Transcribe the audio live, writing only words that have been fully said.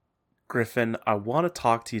Griffin, I want to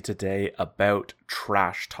talk to you today about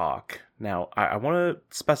trash talk. Now, I want to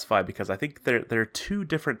specify because I think there are two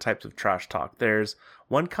different types of trash talk. There's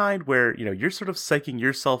one kind where you're sort of psyching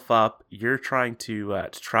yourself up, you're trying to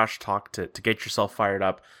trash talk to get yourself fired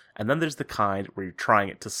up, and then there's the kind where you're trying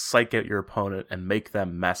it to psych out your opponent and make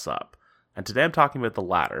them mess up. And today I'm talking about the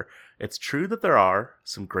latter. It's true that there are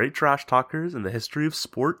some great trash talkers in the history of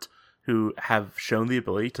sport who have shown the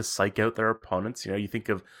ability to psych out their opponents. You think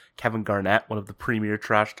of Kevin Garnett, one of the premier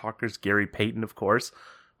trash talkers, Gary Payton, of course.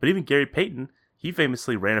 But even Gary Payton, he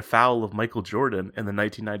famously ran afoul of Michael Jordan in the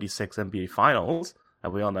 1996 NBA Finals,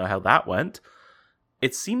 and we all know how that went.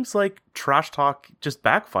 It seems like trash talk just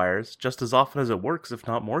backfires just as often as it works, if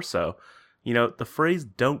not more so. The phrase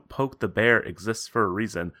 "don't poke the bear" exists for a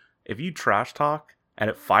reason. If you trash talk and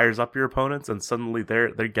it fires up your opponents and suddenly they're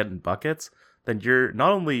getting buckets, then you're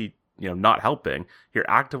not only not helping, you're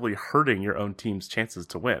actively hurting your own team's chances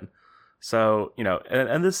to win. So,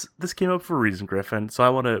 and this came up for a reason, Griffin. So I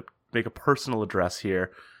want to make a personal address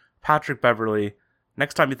here. Patrick Beverley,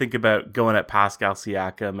 next time you think about going at Pascal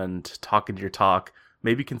Siakam and talking your talk,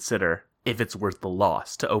 maybe consider if it's worth the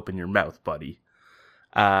loss to open your mouth, buddy.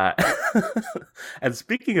 And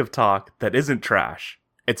speaking of talk that isn't trash,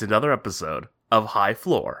 it's another episode of High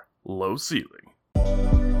Floor, Low Ceiling.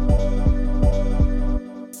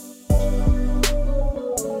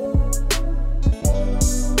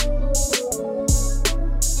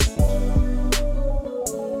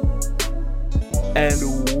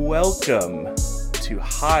 And welcome to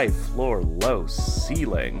High Floor, Low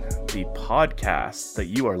Ceiling, the podcast that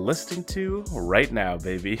you are listening to right now,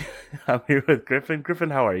 baby. I'm here with Griffin. Griffin,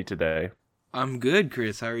 how are you today? I'm good,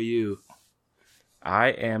 Chris. How are you? I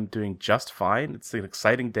am doing just fine. It's an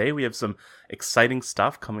exciting day. We have some exciting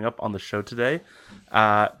stuff coming up on the show today.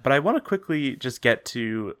 But I want to quickly just get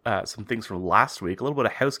to some things from last week, a little bit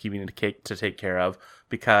of housekeeping to take care of,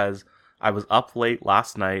 because I was up late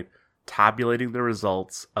last night tabulating the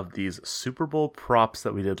results of these Super Bowl props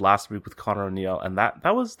that we did last week with Connor O'Neill, and that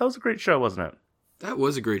was a great show, wasn't it? That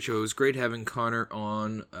was a great show. It was great having Connor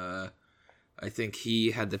on. I think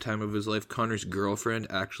he had the time of his life. Connor's girlfriend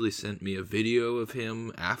actually sent me a video of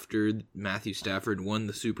him after Matthew Stafford won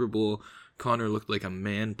the Super Bowl. Connor looked like a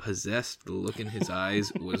man possessed. The look in his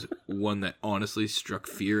eyes was one that honestly struck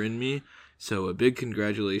fear in me. So a big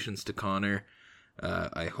congratulations to Connor.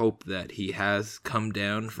 I hope that he has come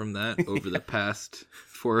down from that over the past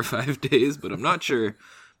 4 or 5 days, but I'm not sure.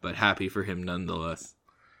 But happy for him nonetheless.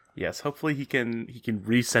 Yes, hopefully he can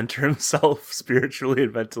recenter himself spiritually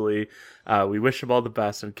and mentally. We wish him all the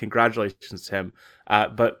best and congratulations to him.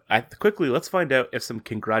 But quickly, let's find out if some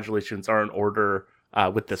congratulations are in order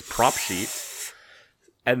with this prop sheet.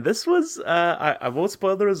 And this was, I won't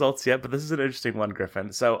spoil the results yet, but this is an interesting one,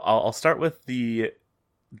 Griffin. So I'll start with the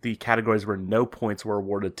categories where no points were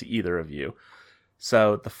awarded to either of you.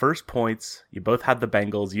 So the first points, you both had the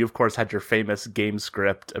Bengals. You, of course, had your famous game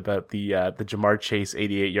script about the Jamar Chase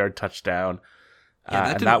 88-yard touchdown.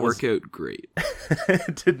 Yeah, that didn't work out great.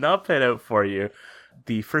 It did not pan out for you.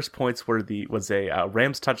 The first points was a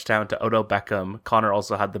Rams touchdown to Odell Beckham. Connor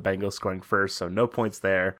also had the Bengals scoring first, so no points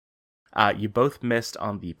there. You both missed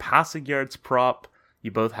on the passing yards prop.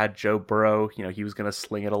 You both had Joe Burrow. He was going to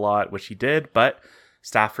sling it a lot, which he did, but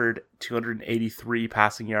Stafford, 283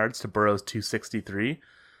 passing yards to Burrow's 263.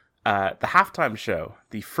 The halftime show,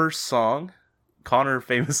 the first song, Connor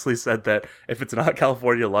famously said that if it's not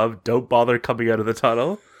California Love, don't bother coming out of the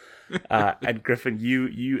tunnel. And Griffin,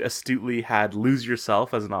 you astutely had Lose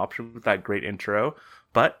Yourself as an option with that great intro.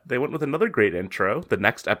 But they went with another great intro. The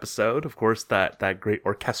next episode, of course, that great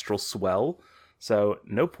orchestral swell. So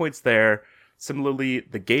no points there. Similarly,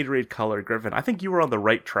 the Gatorade color, Griffin, I think you were on the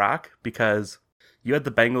right track because you had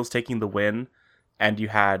the Bengals taking the win, and you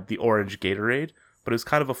had the orange Gatorade, but it was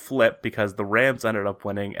kind of a flip because the Rams ended up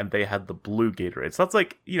winning, and they had the blue Gatorade. So that's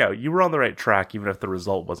like, you were on the right track, even if the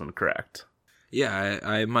result wasn't correct.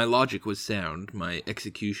 Yeah, my logic was sound. My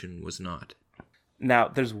execution was not. Now,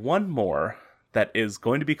 there's one more that is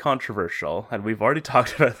going to be controversial, and we've already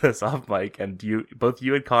talked about this off mic, and both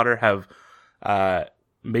you and Connor have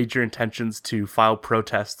major intentions to file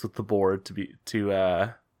protests with the board, to be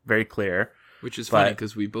very clear. Which is funny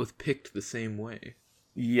because we both picked the same way.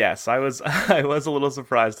 Yes, I was a little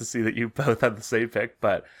surprised to see that you both had the same pick,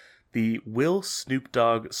 but the Will Snoop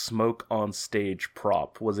Dogg smoke on stage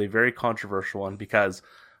prop was a very controversial one because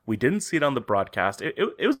we didn't see it on the broadcast. It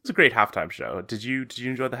was a great halftime show. Did you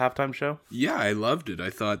enjoy the halftime show? Yeah, I loved it.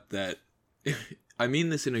 I thought that, I mean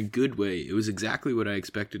this in a good way. It was exactly what I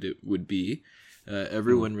expected it would be.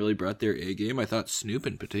 Everyone really brought their A game. I thought Snoop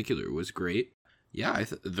in particular was great. Yeah,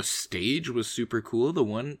 the stage was super cool. The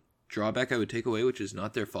one drawback I would take away, which is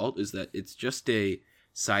not their fault, is that it's just a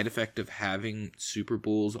side effect of having Super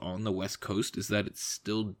Bowls on the West Coast, is that it's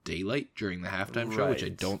still daylight during the halftime show, which I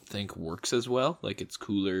don't think works as well. Like, it's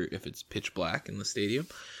cooler if it's pitch black in the stadium.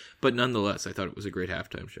 But nonetheless, I thought it was a great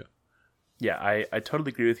halftime show. Yeah, I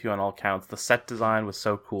totally agree with you on all counts. The set design was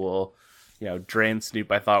so cool. Dre and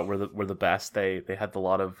Snoop I thought were the best. They had a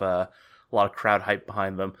lot of crowd hype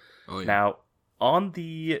behind them. Oh, yeah. Now, on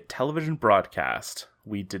the television broadcast,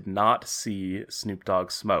 we did not see Snoop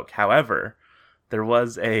Dogg smoke. However, there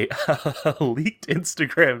was a leaked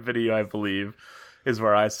Instagram video, I believe, is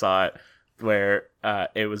where I saw it, where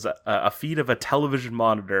it was a feed of a television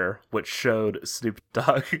monitor which showed Snoop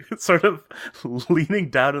Dogg sort of leaning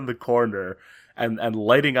down in the corner and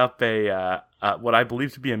lighting up a what I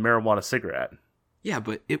believe to be a marijuana cigarette. Yeah,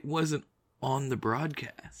 but it wasn't on the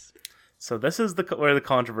broadcast. So this is where the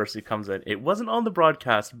controversy comes in. It wasn't on the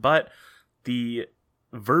broadcast, but the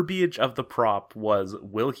verbiage of the prop was,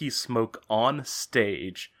 will he smoke on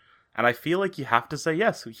stage? And I feel like you have to say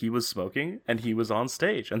yes, he was smoking and he was on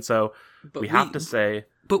stage. And so we have to say...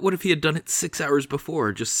 But what if he had done it 6 hours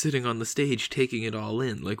before, just sitting on the stage, taking it all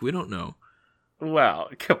in? Like, we don't know. Well,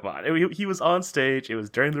 come on. He was on stage. It was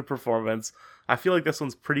during the performance. I feel like this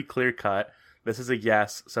one's pretty clear cut. This is a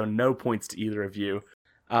yes, so no points to either of you.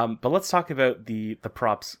 But let's talk about the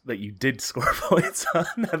props that you did score points on,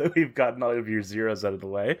 now that we've gotten all of your zeros out of the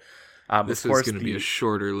way. This is going to be a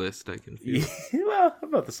shorter list, I can feel. Well,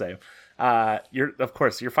 about the same.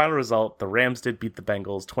 Your final result, the Rams did beat the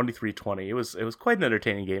Bengals 23-20. It was quite an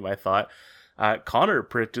entertaining game, I thought. Connor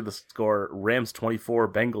predicted the score Rams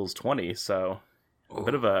 24, Bengals 20, so a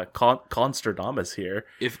bit of a Constradamus here.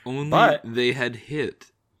 If only they had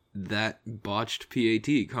hit that botched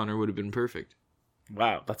PAT, Connor would have been perfect.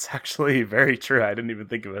 Wow, that's actually very true. I didn't even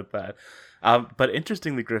think about that. But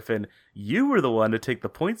interestingly, Griffin, you were the one to take the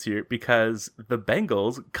points here because the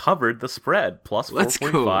Bengals covered the spread, plus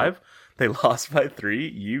 4.5. They lost by 3.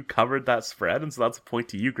 You covered that spread, and so that's a point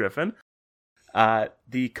to you, Griffin.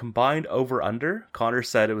 The combined over-under, Connor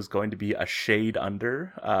said it was going to be a shade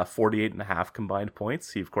under 48.5 combined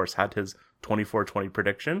points. He, of course, had his 24-20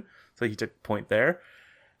 prediction, so he took a point there.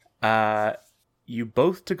 You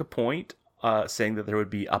both took a point saying that there would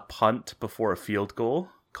be a punt before a field goal.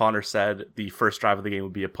 Connor said the first drive of the game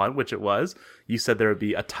would be a punt, which it was. You said there would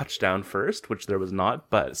be a touchdown first, which there was not,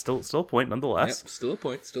 but still a point nonetheless. Yep, still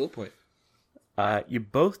a point. You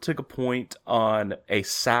both took a point on a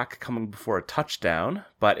sack coming before a touchdown,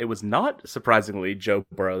 but it was not, surprisingly, Joe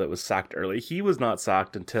Burrow that was sacked early. He was not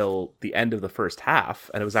sacked until the end of the first half,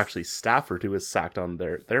 and it was actually Stafford who was sacked on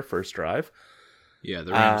their first drive. Yeah,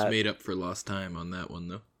 the Rams made up for lost time on that one,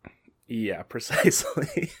 though. Yeah,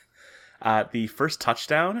 precisely. The first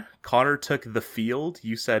touchdown, Connor took the field.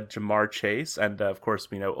 You said Jamar Chase, and of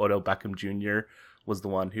course we know Odell Beckham Jr. was the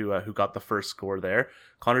one who got the first score there.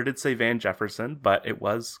 Connor did say Van Jefferson, but it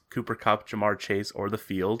was Cooper Kupp, Jamar Chase, or the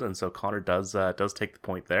field, and so Connor does take the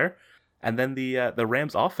point there. And then the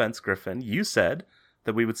Rams offense, Griffin, you said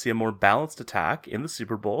that we would see a more balanced attack in the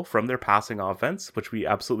Super Bowl from their passing offense, which we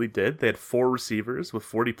absolutely did. They had 4 receivers with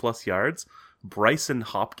 40-plus yards. Bryson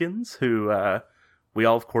Hopkins, who we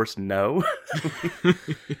all, of course, know.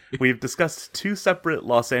 We've discussed 2 separate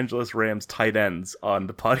Los Angeles Rams tight ends on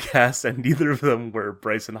the podcast, and neither of them were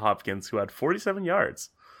Bryson Hopkins, who had 47 yards.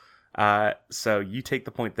 So you take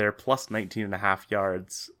the point there, plus 19.5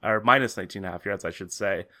 yards, or minus 19.5 yards, I should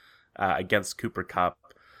say, against Cooper Kupp.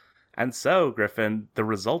 And so, Griffin, the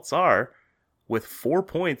results are, with 4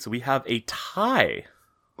 points, we have a tie.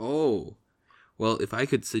 Oh. Well, if I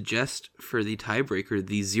could suggest for the tiebreaker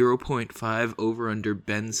the 0.5 over under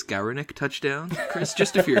Ben Skowronek touchdown, Chris,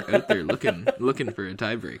 just if you're out there looking for a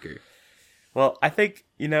tiebreaker. Well, I think,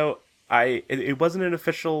 it wasn't an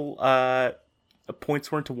official,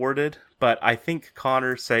 points weren't awarded, but I think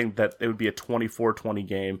Connor saying that it would be a 24-20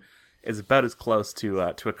 game is about as close to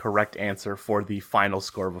a correct answer for the final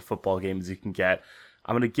score of a football game as you can get.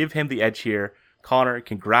 I'm going to give him the edge here. Connor,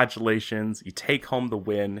 congratulations. You take home the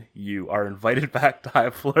win. You are invited back to High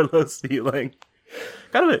Floor, Low Ceiling.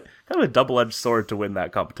 Kind of a double-edged sword to win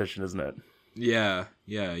that competition, isn't it? Yeah,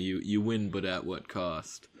 you win, but at what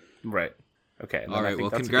cost? Right. Okay. All right, well,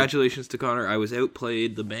 congratulations to Connor. I was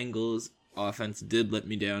outplayed. The Bengals offense did let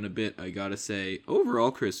me down a bit, I gotta say. Overall,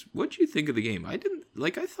 Chris, what'd you think of the game? I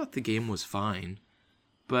thought the game was fine,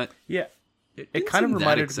 but yeah, it kind of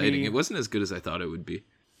reminded exciting. It wasn't as good as I thought it would be.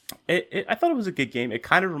 I thought it was a good game. It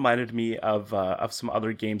kind of reminded me of some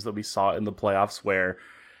other games that we saw in the playoffs where,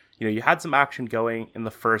 you had some action going in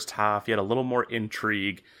the first half. You had a little more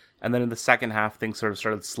intrigue, And then in the second half, things sort of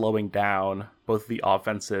started slowing down. Both the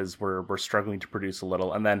offenses were struggling to produce a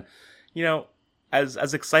little. And then, you know,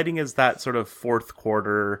 as exciting as that sort of fourth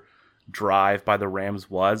quarter drive by the Rams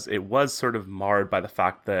was, it was sort of marred by the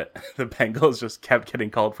fact that the Bengals just kept getting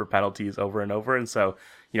called for penalties over and over. And so,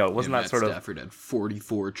 you know, it wasn't that sort of... Stafford had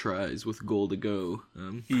 44 tries with goal to go.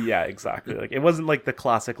 Yeah, exactly. Like, it wasn't like the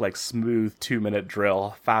classic, like, smooth 2-minute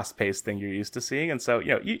drill, fast-paced thing you're used to seeing. And so,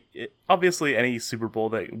 you know, obviously any Super Bowl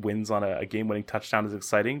that wins on a game-winning touchdown is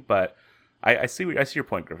exciting, but I see your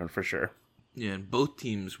point, Griffin, for sure. Yeah, and both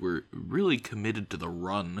teams were really committed to the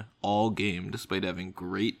run all game, despite having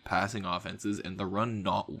great passing offenses and the run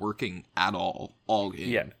not working at all game.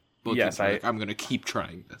 Yeah. Both teams were like, I'm going to keep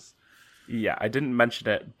trying this. Yeah, I didn't mention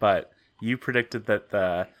it, but you predicted that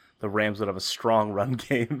the Rams would have a strong run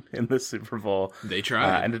game in the Super Bowl. They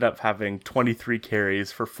tried. Ended up having 23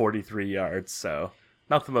 carries for 43 yards, so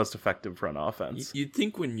not the most effective run offense. You'd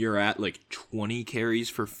think when you're at like 20 carries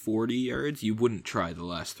for 40 yards, you wouldn't try the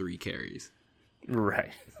last 3 carries.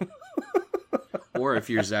 Right. Or if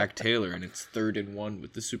you're Zach Taylor and it's 3rd and 1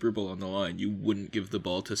 with the Super Bowl on the line, you wouldn't give the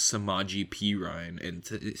ball to Samaje Perine and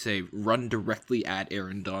to say, run directly at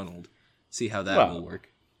Aaron Donald. See how that will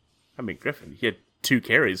work. I mean, Griffin, he had 2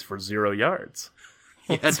 carries for 0 yards.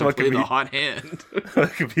 He had to play the hot hand.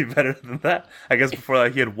 That could be better than that. I guess before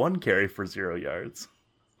that, he had 1 carry for 0 yards.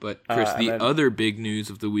 But Chris, other big news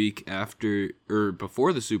of the week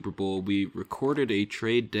before the Super Bowl, we recorded a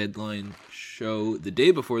trade deadline show the day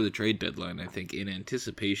before the trade deadline, I think, in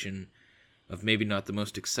anticipation of maybe not the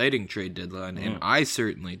most exciting trade deadline. And I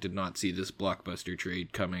certainly did not see this blockbuster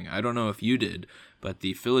trade coming. I don't know if you did, but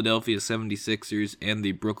the Philadelphia 76ers and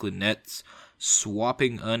the Brooklyn Nets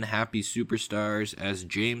swapping unhappy superstars as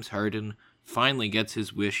James Harden finally gets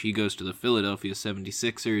his wish. He goes to the Philadelphia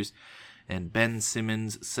 76ers. And Ben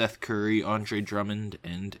Simmons, Seth Curry, Andre Drummond,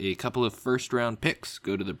 and a couple of first-round picks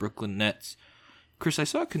go to the Brooklyn Nets. Chris, I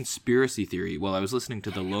saw a conspiracy theory while I was listening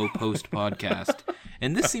to the Low Post podcast,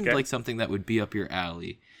 and this seemed like something that would be up your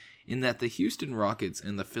alley, in that the Houston Rockets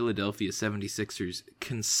and the Philadelphia 76ers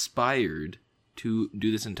conspired to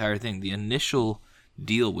do this entire thing. The initial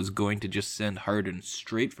deal was going to just send Harden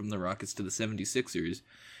straight from the Rockets to the 76ers,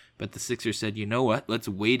 but the Sixers said, you know what, let's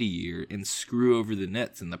wait a year and screw over the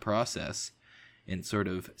Nets in the process, and sort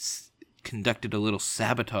of conducted a little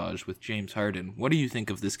sabotage with James Harden. What do you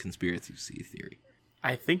think of this conspiracy theory?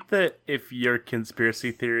 I think that if your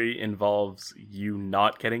conspiracy theory involves you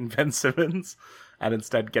not getting Ben Simmons and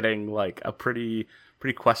instead getting like a pretty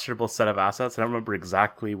questionable set of assets, I don't remember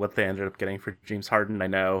exactly what they ended up getting for James Harden. I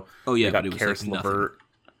know they got Karis LeVert.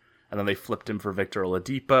 And then they flipped him for Victor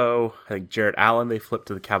Oladipo. I think Jarrett Allen they flipped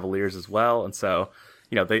to the Cavaliers as well. And so,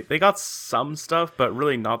 you know, they got some stuff, but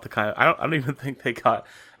really not the kind of... I don't even think they got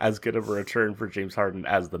as good of a return for James Harden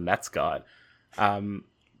as the Nets got.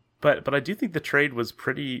 But I do think the trade was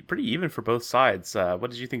pretty even for both sides. What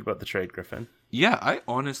did you think about the trade, Griffin? Yeah, I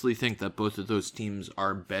honestly think that both of those teams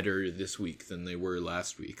are better this week than they were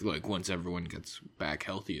last week. Like, once everyone gets back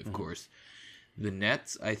healthy, of course. The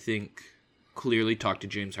Nets, I think, clearly talked to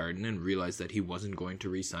James Harden and realized that he wasn't going to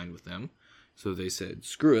re-sign with them. So they said,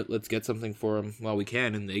 screw it, let's get something for him while we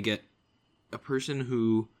can. And they get a person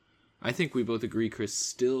who I think we both agree, Chris,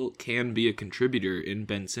 still can be a contributor in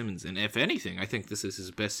Ben Simmons. And if anything, I think this is his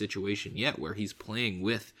best situation yet, where he's playing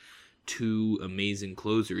with 2 amazing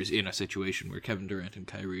closers in a situation where Kevin Durant and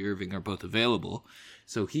Kyrie Irving are both available.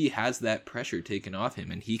 So he has that pressure taken off him,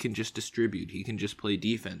 and he can just distribute. He can just play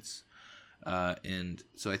defense. And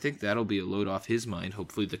so I think that'll be a load off his mind.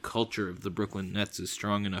 Hopefully the culture of the Brooklyn Nets is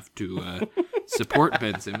strong enough to support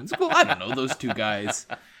Ben Simmons. Well, I don't know, those 2 guys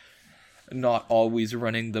not always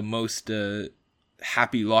running the most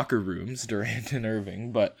happy locker rooms, Durant and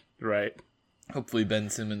Irving, but right. Hopefully Ben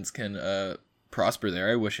Simmons can prosper there.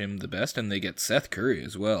 I wish him the best, and they get Seth Curry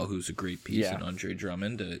as well, who's a great piece, and Andre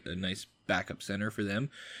Drummond, a nice backup center for them.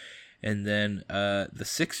 And then the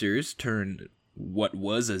Sixers turned what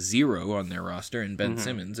was a 0 on their roster and Ben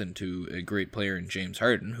Simmons into a great player in James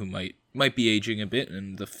Harden, who might be aging a bit,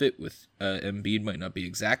 and the fit with Embiid might not be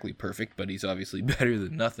exactly perfect, but he's obviously better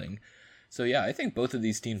than nothing. So yeah, I think both of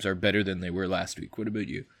these teams are better than they were last week. What about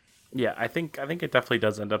you? Yeah, I think it definitely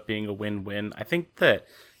does end up being a win-win. I think that,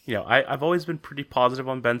 you know, I've always been pretty positive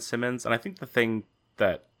on Ben Simmons, and I think the thing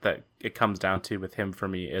that it comes down to with him for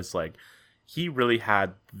me is, like, he really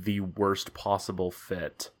had the worst possible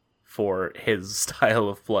fit for his style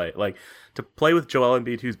of play. Like, to play with Joel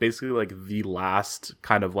Embiid, who's basically like the last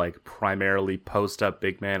kind of like primarily post-up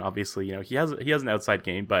big man. Obviously, you know, he has an outside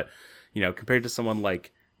game, but, you know, compared to someone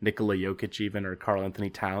like Nikola Jokic even, or Karl Anthony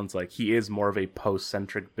Towns. Like, he is more of a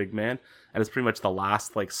post-centric big man, and it's pretty much the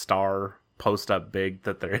last like star post-up big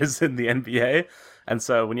that there is in the NBA. And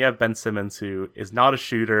so when you have Ben Simmons, who is not a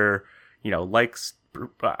shooter, likes,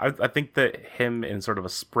 I think that him in sort of a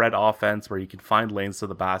spread offense where you can find lanes to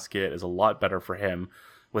the basket is a lot better for him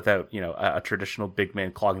without, a traditional big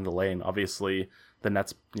man clogging the lane. Obviously, the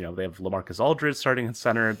Nets, they have LaMarcus Aldridge starting at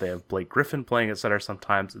center. They have Blake Griffin playing at center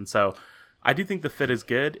sometimes. And so I do think the fit is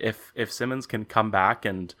good. If Simmons can come back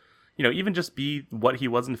and, even just be what he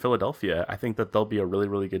was in Philadelphia, I think that they'll be a really,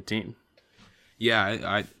 really good team.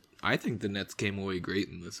 Yeah, I think the Nets came away great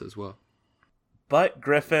in this as well. But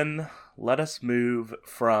Griffin, let us move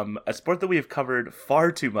from a sport that we have covered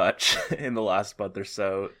far too much in the last month or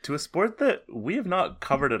so to a sport that we have not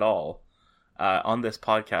covered at all on this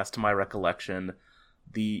podcast, to my recollection.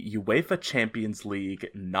 The UEFA Champions League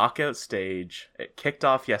knockout stage. It kicked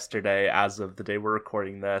off yesterday as of the day we're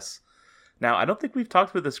recording this. Now, I don't think we've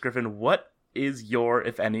talked about this, Griffin. What is your,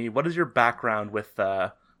 if any, what is your background with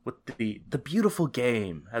the beautiful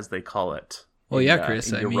game, as they call it? Well, yeah,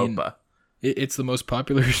 Chris, I mean, it's the most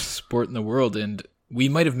popular sport in the world, and we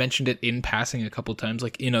might have mentioned it in passing a couple times,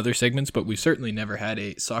 like in other segments, but we've certainly never had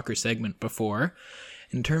a soccer segment before.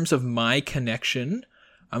 In terms of my connection,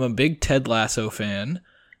 I'm a big Ted Lasso fan.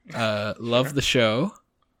 Love the show.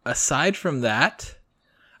 Aside from that,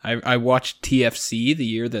 I watched TFC the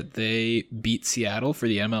year that they beat Seattle for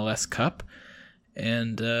the MLS Cup,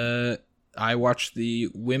 and I watched the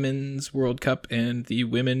Women's World Cup and the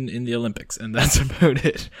women in the Olympics, and that's about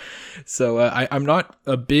it. So I'm not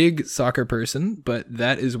a big soccer person, but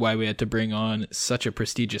that is why we had to bring on such a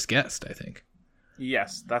prestigious guest, I think.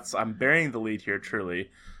 Yes, I'm bearing the lead here, truly,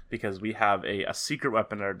 because we have a secret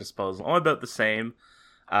weapon at our disposal. I'm about the same.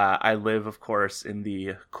 I live, of course, in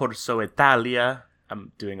the Corso Italia.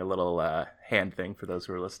 I'm doing a little hand thing for those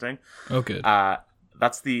who are listening. Oh, good.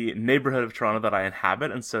 That's the neighborhood of Toronto that I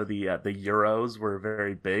inhabit, and so the Euros were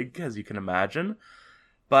very big, as you can imagine.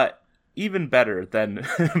 But even better than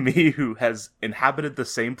me, who has inhabited the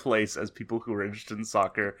same place as people who are interested in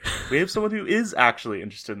soccer, we have someone who is actually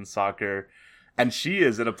interested in soccer, and she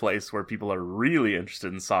is in a place where people are really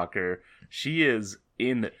interested in soccer. She is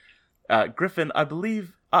in Griffin, I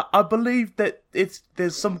believe that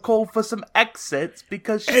there's some call for some exits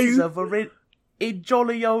because she's over in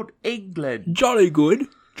jolly old England. Jolly good.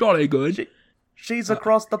 She's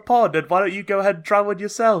across the pond, and why don't you go ahead and try one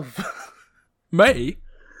yourself? Me?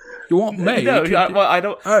 You want me? No, I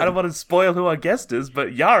don't want to spoil who our guest is,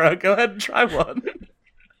 but Yara, go ahead and try one.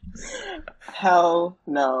 Hell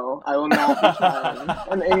no, I will not be trying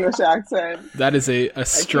an English accent. That is a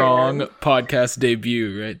strong podcast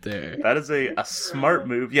debut right there. That is a smart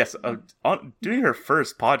move. Yes, doing her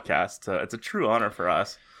first podcast, it's a true honor for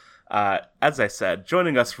us. As I said,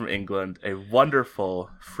 joining us from England, a wonderful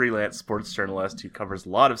freelance sports journalist who covers a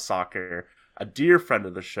lot of soccer, a dear friend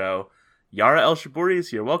of the show, Yara El-Shabouri is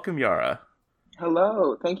here. Welcome, Yara.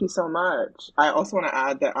 Hello, thank you so much. I also want to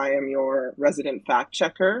add that I am your resident fact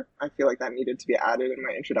checker. I feel like that needed to be added in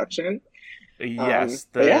my introduction. Yes,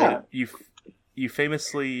 you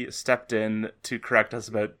famously stepped in to correct us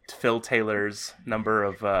about Phil Taylor's number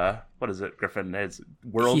of what is it, Griffin? His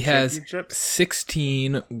world championships. He has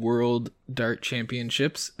 16 world dart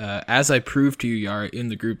championships. As I proved to you, Yara, in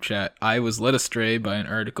the group chat, I was led astray by an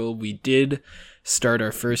article. We did start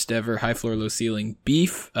our first ever high floor, low ceiling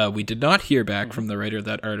beef. We did not hear back from the writer of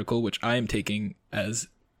that article, which I am taking as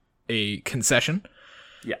a concession.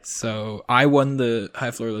 Yeah. So I won the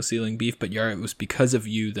high floor, low ceiling beef, but Yara, it was because of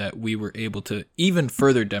you that we were able to even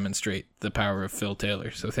further demonstrate the power of Phil Taylor.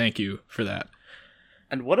 So thank you for that.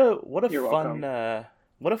 And what a You're fun welcome.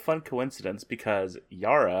 what a fun coincidence, because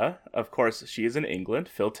Yara, of course, she is in England.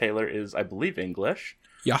 Phil Taylor is, I believe, English.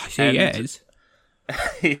 Yeah, he is.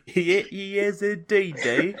 he is indeed,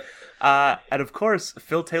 eh? And of course,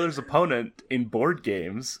 Phil Taylor's opponent in board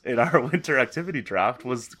games in our winter activity draft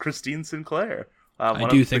was Christine Sinclair. I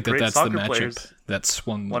do think that's the matchup that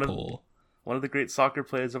swung the poll. One of the great soccer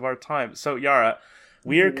players of our time. So, Yara,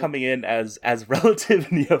 we are coming in as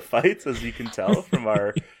relative neophytes, as you can tell from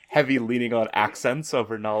our heavy leaning on accents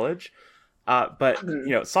over knowledge. But,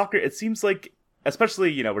 soccer, it seems like,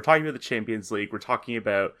 especially, we're talking about the Champions League, we're talking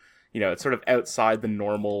about, it's sort of outside the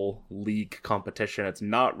normal league competition. It's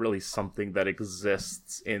not really something that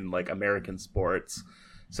exists in, like, American sports.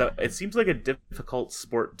 So it seems like a difficult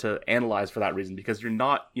sport to analyze for that reason, because you're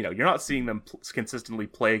not seeing them consistently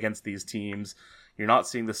play against these teams. You're not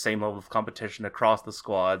seeing the same level of competition across the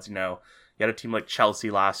squads. You You had a team like Chelsea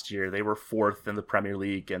last year. They were 4th in the Premier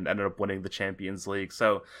League and ended up winning the Champions League.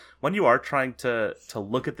 So when you are trying to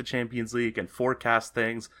look at the Champions League and forecast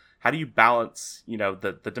things, how do you balance,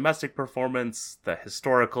 the domestic performance, the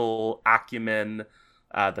historical acumen,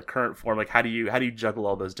 the current form? Like, how do you juggle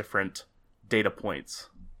all those different data points?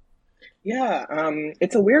 Yeah,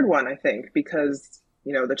 it's a weird one, I think, because,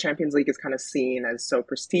 the Champions League is kind of seen as so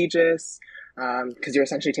prestigious, because you're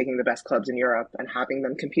essentially taking the best clubs in Europe and having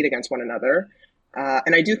them compete against one another.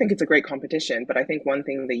 And I do think it's a great competition, but I think one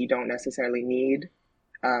thing that you don't necessarily need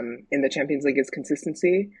in the Champions League is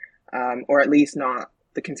consistency, or at least not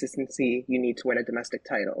the consistency you need to win a domestic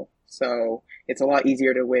title. So it's a lot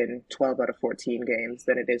easier to win 12 out of 14 games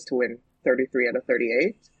than it is to win 33 out of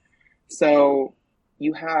 38. So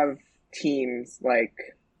you have teams like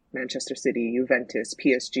Manchester City, Juventus,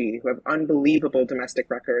 PSG, who have unbelievable domestic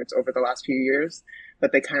records over the last few years,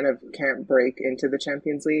 but they kind of can't break into the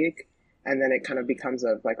Champions League. And then it kind of becomes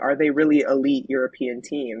of like, are they really elite European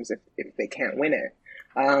teams if they can't win it?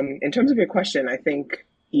 In terms of your question, I think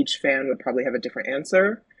each fan would probably have a different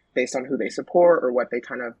answer based on who they support or what they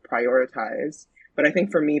kind of prioritize. But I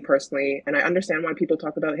think for me personally, and I understand why people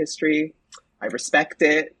talk about history, I respect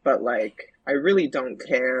it, but like, I really don't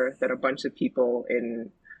care that a bunch of people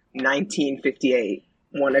in 1958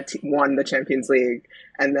 won the Champions League,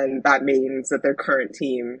 and then that means that their current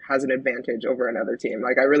team has an advantage over another team.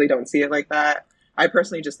 Like, I really don't see it like that. I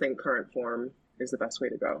personally just think current form is the best way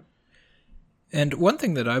to go. And one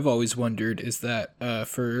thing that I've always wondered is that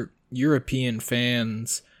for European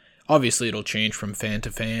fans, obviously it'll change from fan to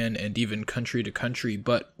fan and even country to country,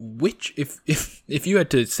 but if you had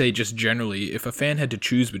to say just generally, if a fan had to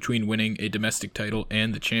choose between winning a domestic title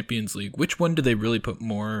and the Champions League, which one do they really put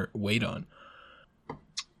more weight on?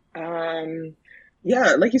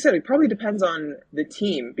 Yeah, like you said, it probably depends on the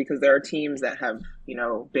team, because there are teams that have,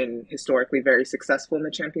 been historically very successful in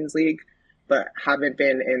the Champions League, but haven't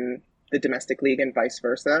been in the domestic league and vice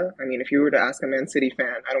versa. I mean, if you were to ask a Man City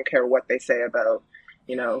fan, I don't care what they say about,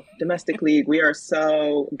 domestic league, we are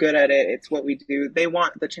so good at it. It's what we do. They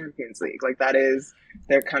want the Champions League. Like,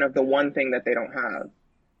 they're kind of the one thing that they don't have.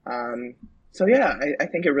 So yeah, I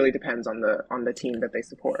think it really depends on the team that they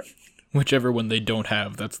support. Whichever one they don't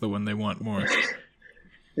have, that's the one they want more.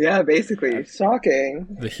 Yeah, basically.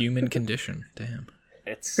 Shocking. The human condition. Damn.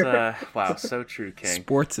 It's, wow, so true, King.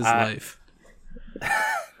 Sports is life.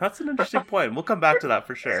 That's an interesting point. We'll come back to that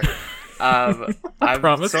for sure. I'm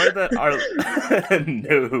promise. sorry that our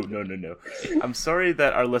no. I'm sorry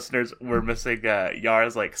that our listeners were missing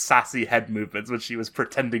Yara's like sassy head movements when she was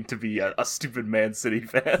pretending to be a stupid Man City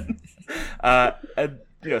fan. And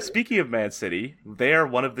speaking of Man City, they are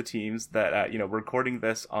one of the teams that we're recording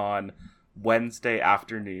this on Wednesday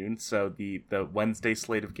afternoon, so the Wednesday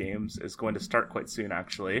slate of games is going to start quite soon,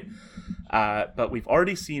 actually. But we've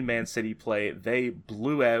already seen Man City play. They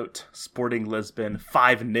blew out Sporting Lisbon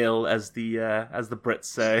 5-0, as the Brits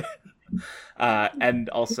say. And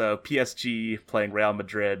also PSG playing Real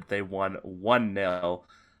Madrid, they won 1-0.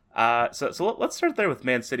 So let's start there with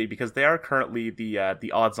Man City, because they are currently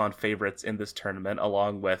the odds-on favorites in this tournament,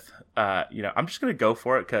 along with I'm just gonna go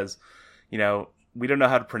for it because we don't know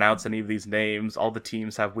how to pronounce any of these names. All the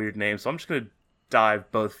teams have weird names, so I'm just going to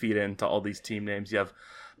dive both feet into all these team names. You have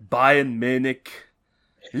Bayern Munich.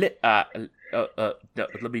 Let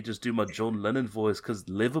me just do my John Lennon voice, because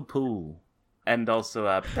Liverpool. And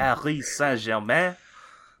also Paris Saint-Germain.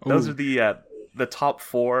 Those are the top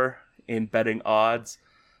 4 in betting odds.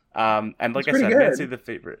 And like I said, Man City the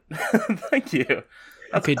favorite. Thank you.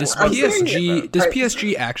 Okay, does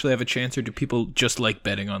PSG actually have a chance, or do people just like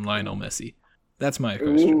betting on Lionel Messi? That's my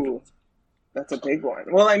question. Ooh, that's a big one.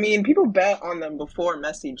 Well, I mean, people bet on them before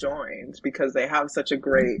Messi joined because they have such a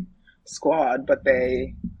great squad, but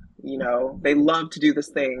they love to do this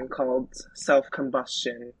thing called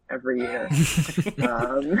self-combustion every year.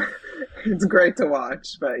 It's great to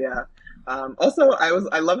watch, but yeah. Also,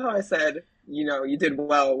 I love how I said, you did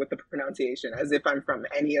well with the pronunciation, as if I'm from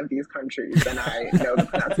any of these countries and I know the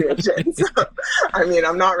pronunciation. So, I mean,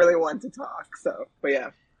 I'm not really one to talk, but yeah.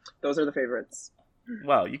 Those are the favorites.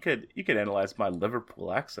 Well, you could analyze my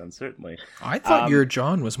Liverpool accent, certainly. I thought your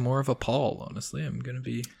John was more of a Paul, honestly. I'm going to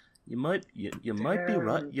be... You might be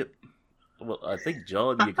right. Well, I think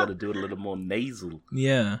John, you got to do it a little more nasal.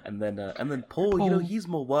 Yeah. And then Paul, he's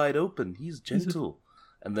more wide open. He's gentle.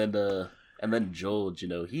 And then George,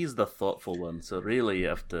 he's the thoughtful one. So really, you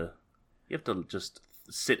have to just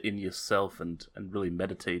sit in yourself and really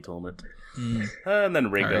meditate on it. And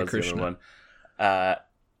then Ringo's the other one.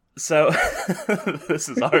 So this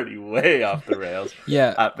is already way off the rails.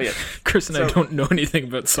 Yeah, but yeah, Chris and I don't know anything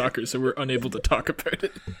about soccer, so we're unable to talk about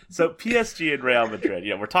it. So PSG and Real Madrid.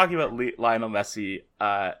 We're talking about Lionel Messi.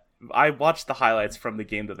 I watched the highlights from the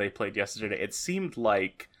game that they played yesterday. It seemed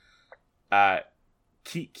like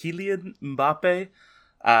Kylian Mbappe.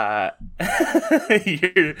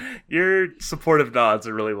 Your supportive nods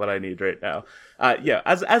are really what I need right now.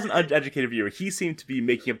 As an uneducated viewer, he seemed to be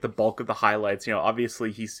making up the bulk of the highlights.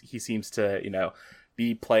 Obviously he seems to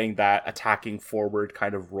be playing that attacking forward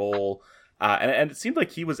kind of role, and it seemed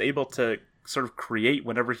like he was able to sort of create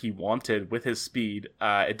whenever he wanted with his speed.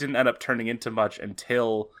 It didn't end up turning into much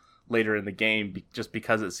until later in the game, just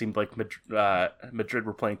because it seemed like Madrid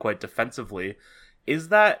were playing quite defensively. Is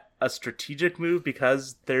that a strategic move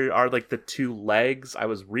because there are like the two legs? I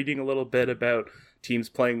was reading a little bit about teams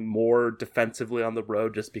playing more defensively on the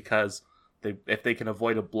road just because if they can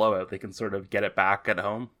avoid a blowout, they can sort of get it back at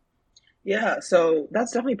home. Yeah, so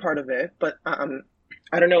that's definitely part of it. But I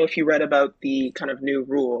don't know if you read about the kind of new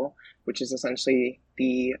rule, which is essentially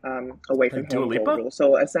the away from home goal rule.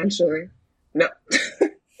 So essentially, no.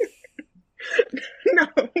 No,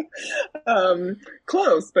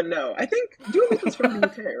 close, but no. I think Dua Lipa's from the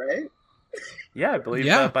UK, right? Yeah, I believe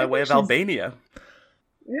by way of Albania.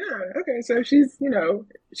 Yeah, okay, so she's,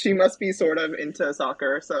 she must be sort of into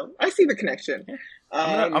soccer, so I see the connection.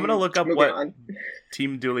 I'm gonna look up what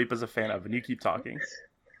team Dua Lipa's a fan of, and you keep talking.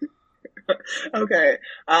 Okay,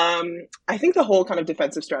 I think the whole kind of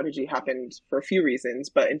defensive strategy happened for a few reasons,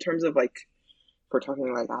 but in terms of if we're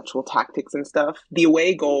talking like actual tactics and stuff, the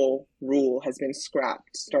away goal rule has been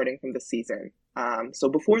scrapped starting from the season. So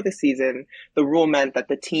before the season, the rule meant that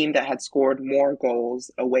the team that had scored more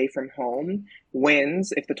goals away from home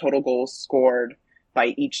wins if the total goals scored by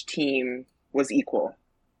each team was equal,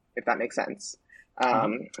 if that makes sense.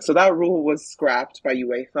 So that rule was scrapped by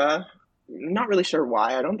UEFA. Not really sure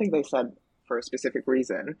why. I don't think they said for a specific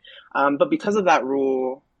reason. But because of that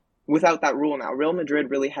rule, without that rule now, Real Madrid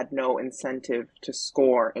really had no incentive to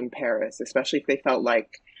score in Paris, especially if they felt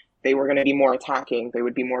like they were going to be more attacking, they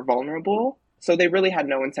would be more vulnerable. So they really had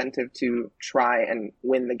no incentive to try and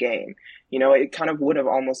win the game. It kind of would have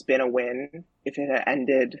almost been a win if it had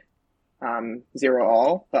ended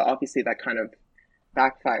 0-0, but obviously that kind of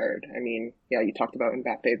backfired. I mean, yeah, you talked about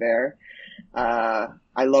Mbappe there.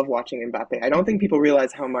 I love watching Mbappe. I don't think people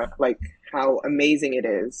realize how amazing it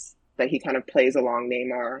is that he kind of plays along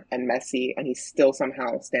Neymar and Messi, and he still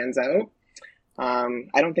somehow stands out.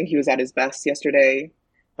 I don't think he was at his best yesterday,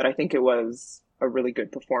 but I think it was a really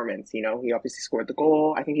good performance. He obviously scored the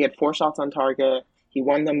goal. I think he had 4 shots on target. He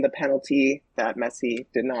won them the penalty that Messi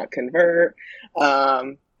did not convert.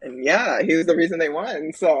 And yeah, he was the reason they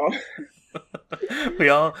won. So we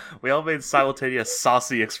all made simultaneous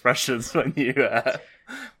saucy expressions when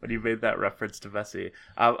you made that reference to Messi.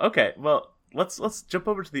 Okay, well, let's jump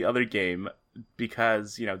over to the other game,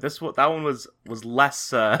 because that one was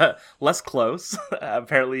less close.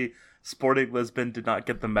 Apparently Sporting Lisbon did not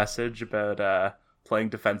get the message about playing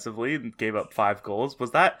defensively and gave up 5 goals.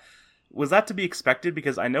 Was that to be expected?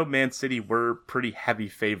 Because I know Man City were pretty heavy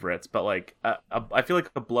favorites, but I feel like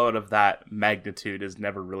a blowout of that magnitude is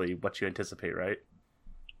never really what you anticipate, right?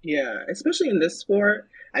 Yeah, especially in this sport.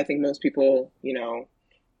 I think most people,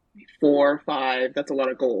 4, 5, that's a lot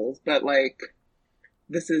of goals. But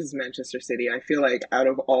this is Manchester City. I feel like out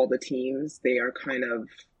of all the teams, they are kind of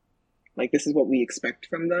this is what we expect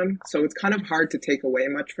from them. So it's kind of hard to take away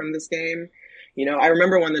much from this game. I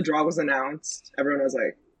remember when the draw was announced, everyone was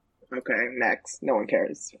like, okay, next. No one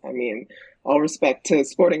cares. I mean, all respect to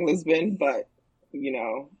Sporting Lisbon, but,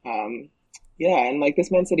 yeah. And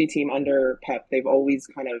this Man City team under Pep, they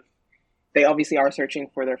obviously are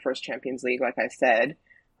searching for their first Champions League, like I said.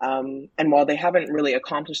 And while they haven't really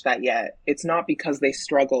accomplished that yet, it's not because they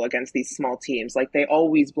struggle against these small teams. They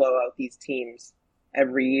always blow out these teams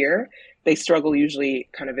every year. They struggle usually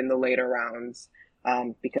kind of in the later rounds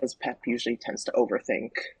because Pep usually tends to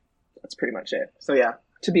overthink. That's pretty much it. So yeah,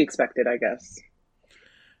 to be expected, I guess.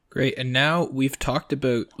 Great. And now we've talked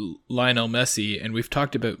about Lionel Messi and we've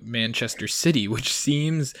talked about Manchester City, which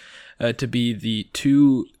seems to be the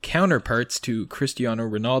two counterparts to Cristiano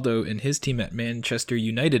Ronaldo and his team at Manchester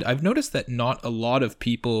United. I've noticed that not a lot of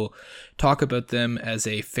people talk about them as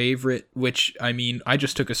a favorite, which, I mean, I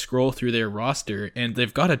just took a scroll through their roster and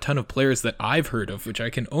they've got a ton of players that I've heard of, which I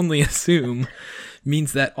can only assume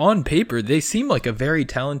means that on paper, they seem like a very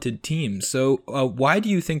talented team. So why do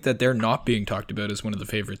you think that they're not being talked about as one of the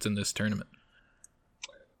favorites in this tournament?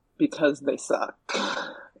 Because they suck,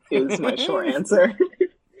 is my short answer.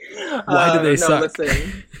 Why do they suck?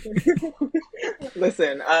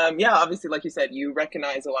 Listen. Yeah, obviously, like you said, you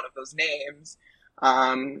recognize a lot of those names.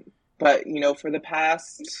 But for the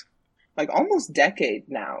past like almost decade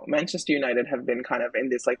now, Manchester United have been kind of in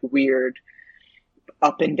this like weird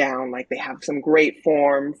up and down. Like they have some great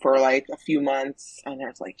form for like a few months, and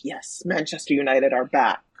it's like, yes, Manchester United are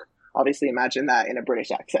back. Obviously, imagine that in a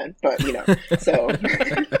British accent, but so.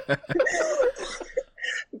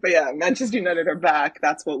 But yeah, Manchester United are back.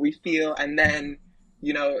 That's what we feel, and then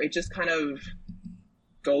it just kind of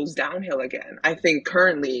goes downhill again. I think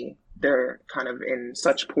currently they're kind of in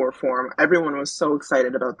such poor form. Everyone was so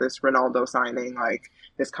excited about this Ronaldo signing, like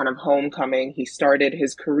this kind of homecoming. He started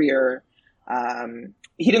his career.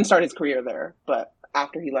 He didn't start his career there, but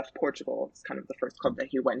after he left Portugal, it's kind of the first club that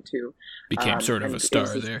he went to. Became sort of a star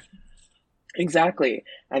there. Exactly.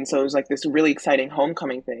 And so it was like this really exciting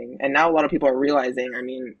homecoming thing. And now a lot of people are realizing, I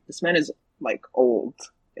mean, this man is like old.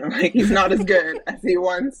 Like he's not as good as he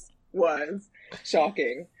once was.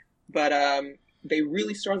 Shocking. But they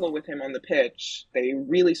really struggle with him on the pitch. They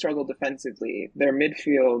really struggle defensively. Their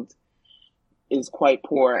midfield is quite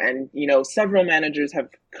poor. And, several managers have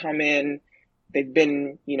come in. They've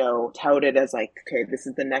been, touted as like, okay, this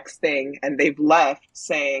is the next thing. And they've left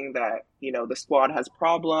saying that, the squad has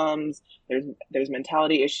problems. There's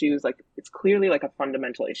mentality issues. Like it's clearly like a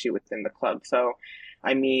fundamental issue within the club. So,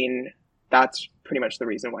 I mean, that's pretty much the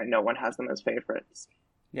reason why no one has them as favorites.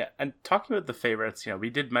 Yeah, and talking about the favorites, we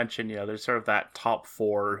did mention, there's sort of that top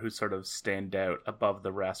four who sort of stand out above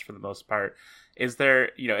the rest for the most part. Is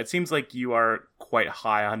there, it seems like you are quite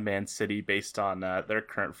high on Man City based on their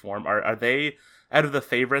current form. Are they, out of the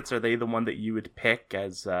favorites, are they the one that you would pick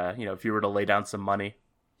as, if you were to lay down some money?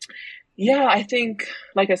 Yeah, I think,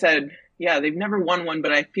 like I said, yeah, they've never won one,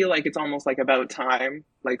 but I feel like it's almost like about time.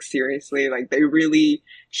 Like seriously, like they really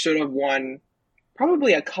should have won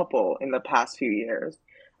probably a couple in the past few years.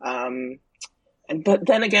 But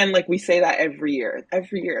then again, like we say that every year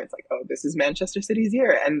it's like, oh, this is Manchester City's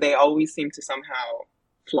year, and they always seem to somehow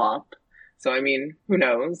flop. So I mean, who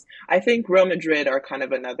knows? I think Real Madrid are kind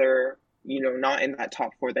of another, not in that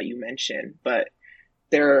top four that you mentioned, but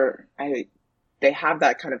they have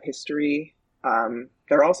that kind of history.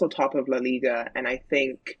 They're also top of La Liga, and I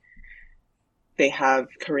think they have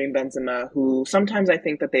Karim Benzema, who sometimes I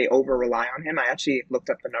think that they over-rely on him. I actually looked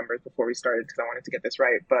up the numbers before we started because I wanted to get this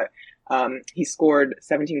right. But he scored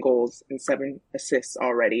 17 goals and 7 assists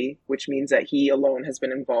already, which means that he alone has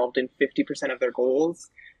been involved in 50% of their goals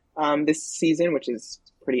this season, which is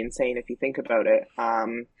pretty insane if you think about it.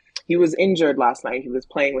 He was injured last night. He was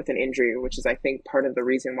playing with an injury, which is, I think, part of the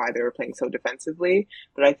reason why they were playing so defensively.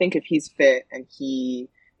 But I think if he's fit and he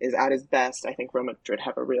is at his best, I think Real Madrid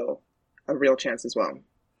have a real chance as well.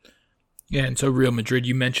 Yeah, and so Real Madrid,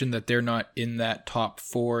 you mentioned that they're not in that top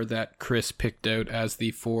four that Chris picked out as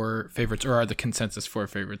the 4 favorites, or are the consensus 4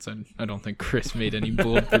 favorites. And I don't think Chris made any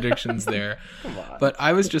bold predictions there. But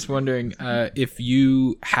I was just wondering if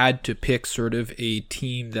you had to pick sort of a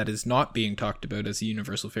team that is not being talked about as a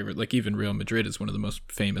universal favorite, like even Real Madrid is one of the most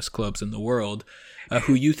famous clubs in the world,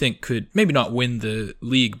 who you think could maybe not win the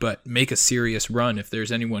league, but make a serious run, if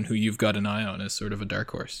there's anyone who you've got an eye on as sort of a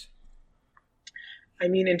dark horse. I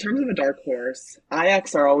mean, in terms of a dark horse,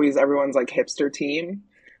 Ajax are always everyone's like hipster team.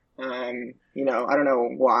 I don't know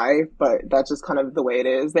why, but that's just kind of the way it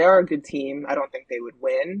is. They are a good team. I don't think they would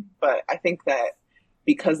win, but I think that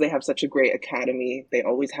because they have such a great academy, they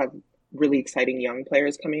always have really exciting young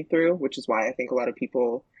players coming through, which is why I think a lot of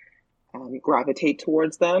people gravitate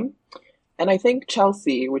towards them. And I think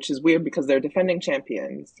Chelsea, which is weird because they're defending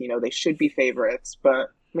champions, they should be favorites, but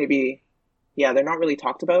maybe, they're not really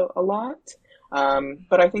talked about a lot.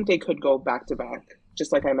 But I think they could go back to back.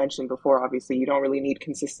 Just like I mentioned before, obviously, you don't really need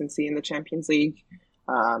consistency in the Champions League.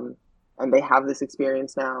 And they have this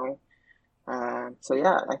experience now. I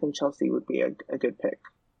think Chelsea would be a good pick.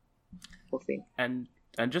 We'll see. And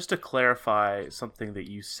just to clarify something that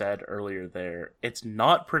you said earlier there, it's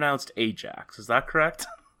not pronounced Ajax. Is that correct?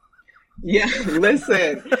 Yeah,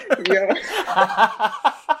 listen.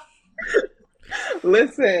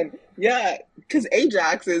 Listen, yeah, because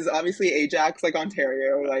Ajax is obviously Ajax, like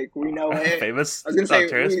Ontario, like we know it. Famous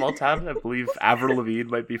Ontario small town. I believe Avril Lavigne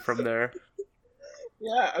might be from there.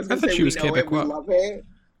 Yeah, I was going to say she was Quebecois. We love it.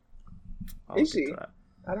 Is she?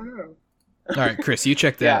 I don't know. All right, Chris, you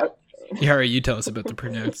check that. Yara, you tell us about the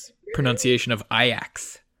pronunciation of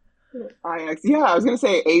Ajax. Ajax, yeah, I was going to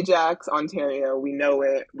say Ajax, Ontario. We know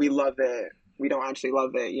it. We love it. We don't actually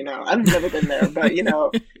love it, I've never been there, but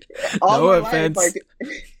all no offense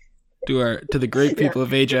to the great people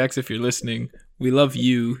of Ajax. If you're listening, we love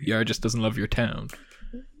you. Yara just doesn't love your town.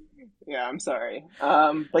 Yeah, I'm sorry.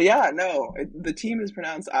 But yeah, no, the team is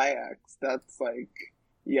pronounced Ajax. That's like,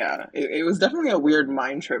 yeah, it was definitely a weird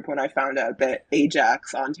mind trip when I found out that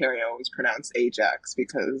Ajax, Ontario, was pronounced Ajax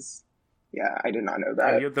because, yeah, I did not know Oh,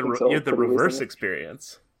 that you until had the pretty reverse recently.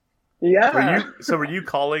 experience. Yeah. Were you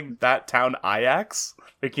calling that town Ajax,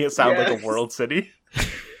 making it sound like a Yes. world city?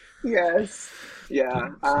 Yes. Yeah.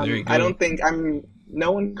 So there you I go. don't think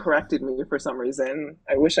no one corrected me for some reason.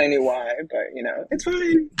 I wish I knew why, but it's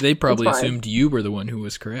fine. They probably It's fine. assumed you were the one who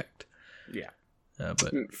was correct. Yeah.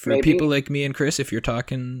 But for Maybe. people like me and Chris, if you're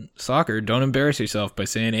talking soccer, don't embarrass yourself by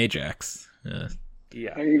saying Ajax. Yeah.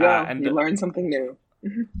 There you go. And You learned something new.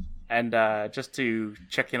 And just to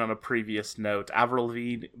check in on a previous note, Avril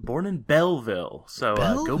Lavigne, born in Belleville, so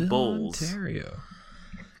go Bulls. Ontario.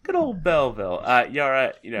 Good old Belleville.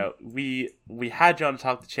 Yara, we had you on to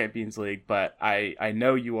talk the Champions League, but I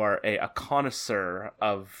know you are a connoisseur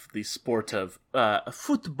of the sport of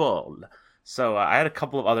football. So I had a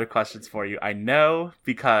couple of other questions for you. I know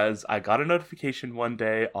because I got a notification one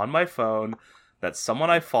day on my phone that someone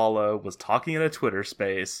I follow was talking in a Twitter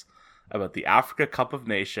space about the Africa Cup of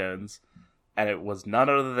Nations, and it was none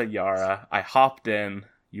other than Yara. I hopped in.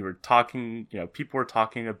 You were talking, people were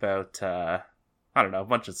talking about, I don't know, a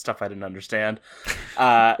bunch of stuff I didn't understand.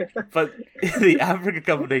 But the Africa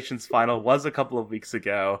Cup of Nations final was a couple of weeks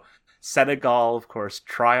ago. Senegal, of course,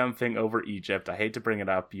 triumphing over Egypt. I hate to bring it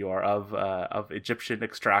up. You are of Egyptian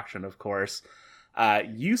extraction, of course.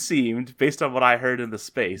 You seemed, based on what I heard in the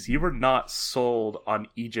space, you were not sold on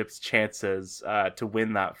Egypt's chances to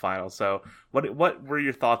win that final. So, what were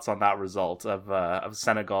your thoughts on that result of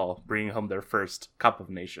Senegal bringing home their first Cup of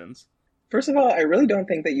Nations? First of all, I really don't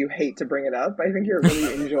think that you hate to bring it up. I think you're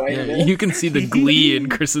really enjoying Yeah, it. you can see the glee in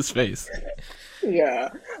Chris's face. Yeah.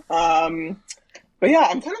 But yeah,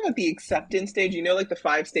 I'm kind of at the acceptance stage. Like the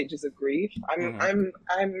 5 stages of grief. I'm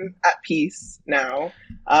at peace now.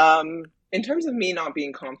 In terms of me not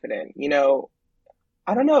being confident,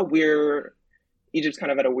 I don't know. Egypt's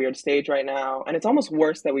kind of at a weird stage right now, and it's almost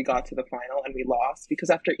worse that we got to the final and we lost because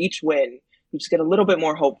after each win, you just get a little bit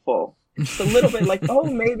more hopeful, just a little bit like, oh,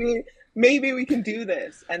 maybe we can do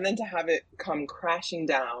this, and then to have it come crashing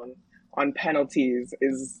down on penalties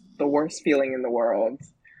is the worst feeling in the world.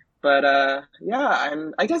 But yeah,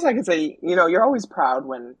 I guess I could say, you're always proud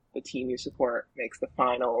when the team you support makes the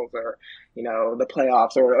finals or, the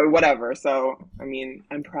playoffs or whatever. So, I mean,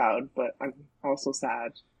 I'm proud, but I'm also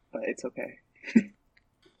sad, but it's okay.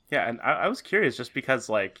 Yeah, and I was curious just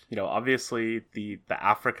because, obviously the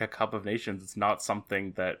Africa Cup of Nations is not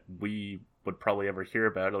something that we would probably ever hear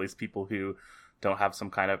about, at least people who don't have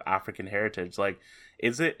some kind of African heritage.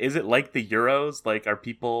 Is it like the Euros? Are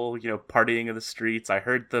people, partying in the streets? I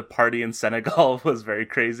heard the party in Senegal was very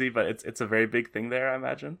crazy, but it's a very big thing there, I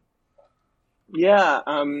imagine. Yeah,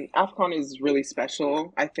 AFCON is really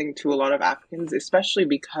special, I think, to a lot of Africans, especially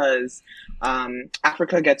because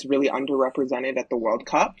Africa gets really underrepresented at the World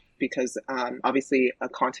Cup because obviously a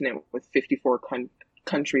continent with 54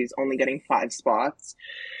 countries only getting 5 spots.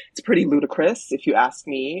 It's pretty ludicrous, if you ask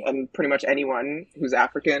me, and pretty much anyone who's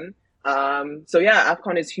African. So yeah,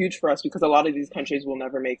 AFCON is huge for us because a lot of these countries will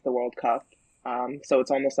never make the World Cup. So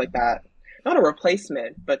it's almost like that. Not a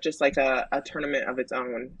replacement, but just like a tournament of its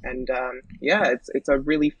own. And yeah, it's a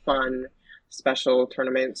really fun, special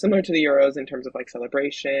tournament, similar to the Euros in terms of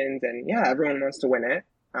celebrations. And yeah, everyone wants to win it.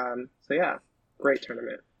 So yeah, great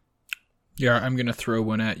tournament. Yeah, I'm going to throw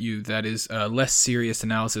one at you that is less serious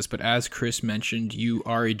analysis, but as Chris mentioned, you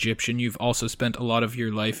are Egyptian. You've also spent a lot of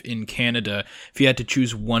your life in Canada. If you had to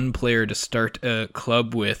choose one player to start a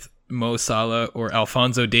club with, Mo Salah or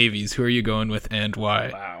Alphonso Davies, who are you going with and why?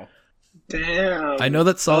 Wow. Damn. I know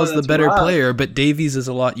that Salah's the better rough. player, but Davies is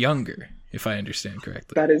a lot younger, if I understand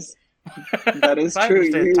correctly. That is I true.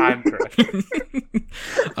 understand time correct.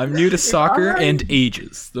 I'm new to soccer Alright. and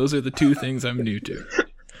ages. Those are the two things I'm new to.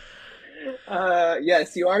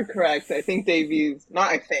 Yes, you are correct. I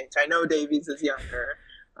know Davies is younger.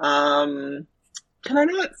 Can I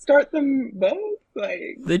not start them both?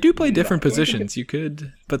 They do play different positions. You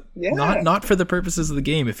could, but Yeah. not for the purposes of the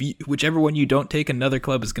game. Whichever one you don't take, another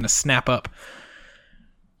club is going to snap up.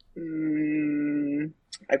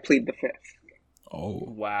 I plead the 5th. Oh,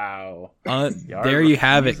 Wow. there you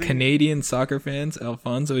have it, Canadian soccer fans.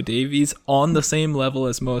 Alphonso Davies on the same level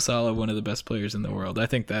as Mo Salah, one of the best players in the world. I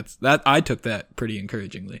think that I took that pretty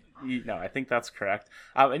encouragingly. No, I think that's correct.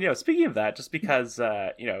 And speaking of that, just because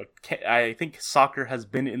I think soccer has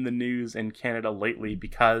been in the news in Canada lately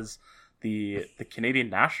because the Canadian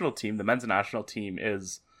national team, the men's national team,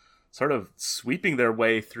 is sort of sweeping their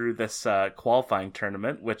way through this qualifying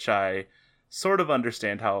tournament, which I sort of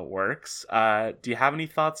understand how it works. Do you have any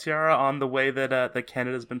thoughts, Yara, on the way that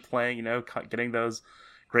Canada's been playing? You know, getting those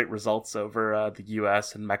great results over the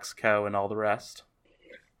U.S. and Mexico and all the rest.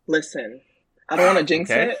 Listen, I don't want to jinx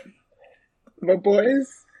it, but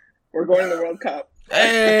boys, we're going to the World Cup.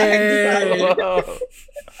 Hey!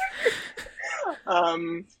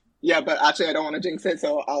 Yeah, but actually I don't want to jinx it,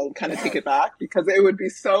 so I'll kind of take it back, because it would be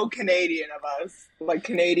so Canadian of us. Like,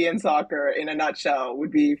 Canadian soccer in a nutshell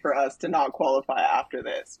would be for us to not qualify after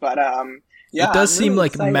this. But yeah, it does seem really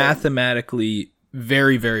like excited. Mathematically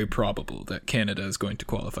very, very probable that Canada is going to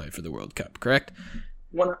qualify for the World Cup, correct?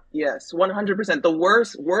 Yes, 100%. The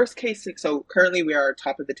worst case, so currently we are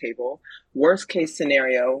top of the table. Worst case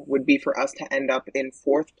scenario would be for us to end up in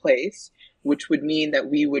 4th place, which would mean that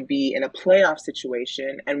we would be in a playoff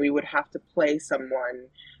situation, and we would have to play someone,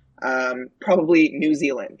 probably New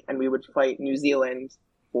Zealand, and we would fight New Zealand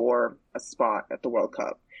for a spot at the World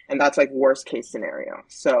Cup. And that's like worst case scenario.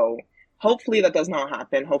 So hopefully that does not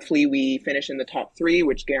happen. Hopefully we finish in the top 3,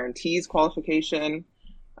 which guarantees qualification.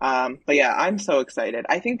 But yeah, I'm so excited.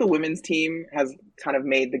 I think the women's team has kind of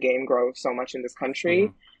made the game grow so much in this country.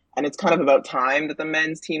 Mm-hmm. And it's kind of about time that the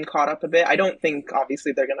men's team caught up a bit. I don't think,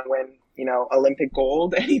 obviously, they're going to win, you know, Olympic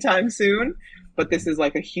gold anytime soon. But this is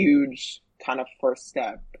like a huge kind of first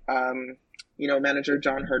step. You know, manager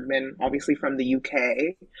John Herdman, obviously from the UK,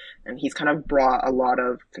 and he's kind of brought a lot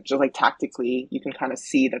of, just like tactically, you can kind of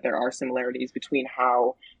see that there are similarities between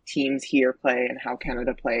how teams here play and how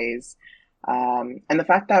Canada plays. And the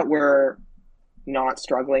fact that we're not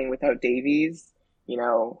struggling without Davies, you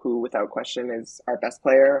know, who without question is our best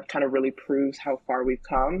player, kind of really proves how far we've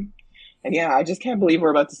come. And yeah, I just can't believe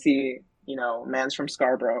we're about to see, you know, mans from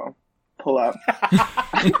Scarborough pull up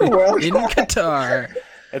in Qatar.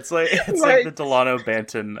 It's like the Delano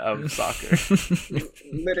Banton of soccer.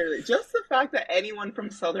 Literally, just the fact that anyone from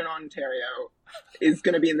Southern Ontario is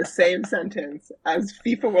going to be in the same sentence as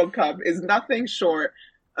FIFA World Cup is nothing short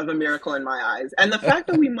of a miracle in my eyes. And the fact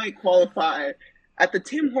that we might qualify at the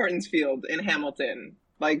Tim Hortons field in Hamilton,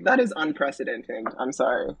 like, that is unprecedented. I'm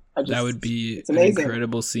sorry. That would be an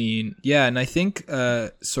incredible scene. Yeah, and I think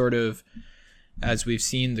sort of as we've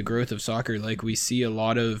seen the growth of soccer, like, we see a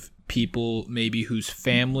lot of people maybe whose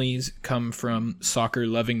families come from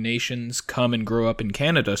soccer-loving nations come and grow up in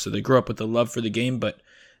Canada, so they grow up with a love for the game, but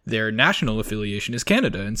their national affiliation is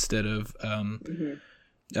Canada instead of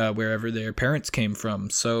wherever their parents came from.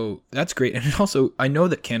 So that's great. And also, I know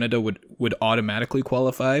that Canada would automatically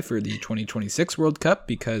qualify for the 2026 World Cup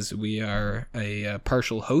because we are a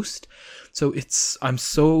partial host. So I'm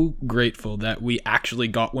so grateful that we actually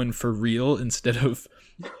got one for real instead of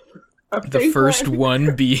the first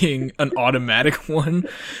one being an automatic one,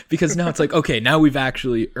 because now it's like, okay, now we've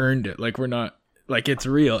actually earned it. Like, we're not, like, it's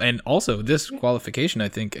real. And also this qualification, I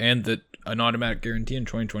think, and an automatic guarantee in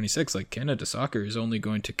 2026, like, Canada soccer is only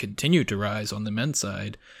going to continue to rise on the men's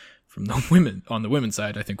side from the women. On the women's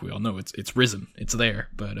side, I think we all know it's risen, it's there,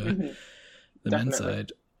 but the men's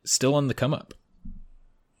side still on the come up.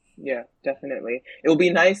 Yeah, definitely. It will be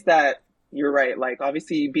nice that, you're right, like,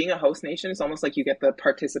 obviously being a host nation, it's almost like you get the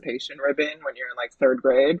participation ribbon when you're in like 3rd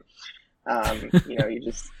grade. You know, you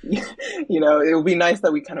just, you know, it would be nice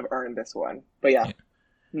that we kind of earned this one. But yeah,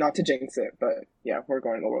 not to jinx it, but yeah, we're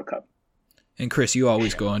going to the World Cup. And Chris, you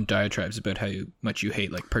always go on diatribes about how much you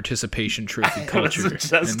hate, like, participation trophy culture. I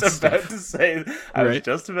was just about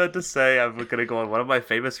to say I'm going to go on one of my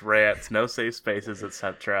famous rants, no safe spaces,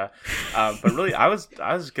 etc. But really, I was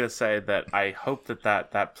going to say that I hope that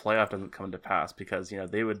playoff doesn't come to pass, because, you know,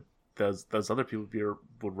 they would, those other people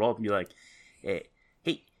would roll up and be like, hey,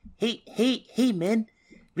 man,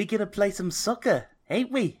 we gonna play some soccer,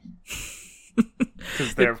 ain't we?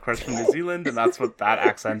 Because they're, of course, from New Zealand, and that's what that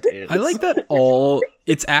accent is. I like that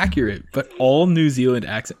it's accurate, but all New Zealand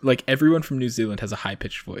accent, like, everyone from New Zealand has a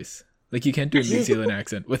high-pitched voice. Like, you can't do a New Zealand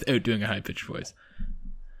accent without doing a high-pitched voice.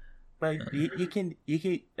 Well, you can,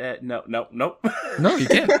 no. No, you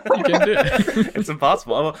can't. You can't do it. It's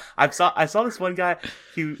impossible. I saw this one guy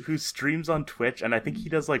who streams on Twitch, and I think he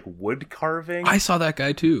does, like, wood carving. I saw that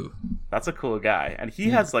guy, too. That's a cool guy, and he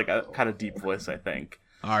has, like, a kind of deep voice, I think.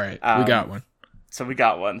 All right, we got one. So we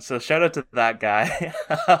got one. So shout out to that guy.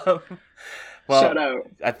 Well, shout out.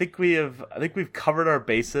 I think we've covered our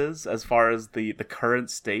bases as far as the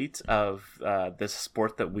current state of this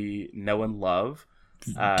sport that we know and love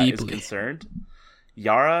is concerned.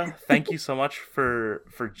 Yara, thank you so much for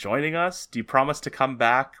joining us. Do you promise to come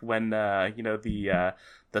back when you know, the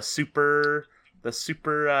Super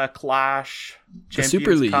Clash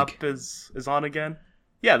Champions Cup is on again?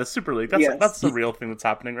 Yeah, the Super League. That's the real thing that's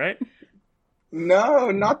happening, right?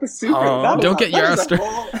 No, not the Super. Don't get Yara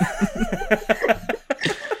started.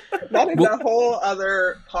 That is a whole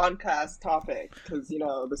other podcast topic because,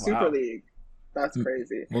 the Super League, that's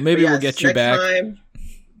crazy. Well, maybe we'll get you back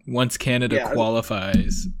once Canada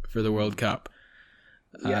qualifies for the World Cup.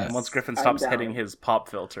 And once Griffin stops hitting his pop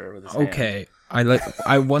filter with his hand.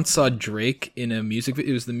 I once saw Drake in a music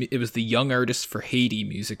video. It was the Young Artists for Haiti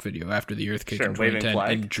music video after the earthquake in 2010,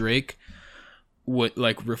 and Drake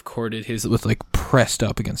recorded his with pressed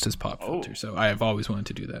up against his pop filter. So I have always wanted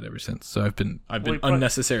to do that ever since. So I've been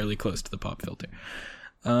unnecessarily close to the pop filter.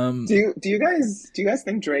 Do you guys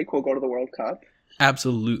think Drake will go to the World Cup?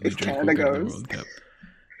 Absolutely, if Drake Canada will go to the goes. World Cup.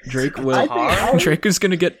 Drake will. Drake is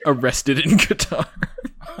going to get arrested in Qatar.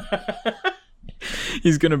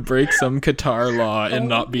 He's going to break some Qatar law and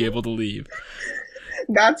not be able to leave.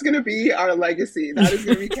 That's going to be our legacy. That is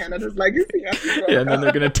going to be Canada's legacy. And then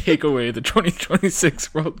they're going to take away the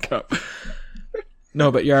 2026 World Cup.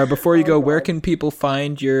 No, but Yara, before you go, where can people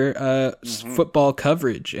find your football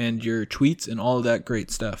coverage and your tweets and all of that great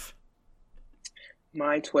stuff?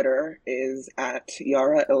 My Twitter is at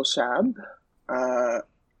Yara Elshab.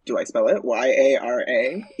 Do I spell it?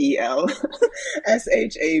 YARAELSHAB.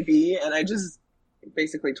 And I just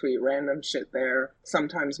basically tweet random shit there.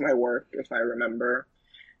 Sometimes my work, if I remember.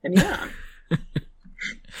 And yeah.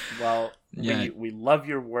 Well, we love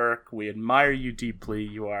your work. We admire you deeply.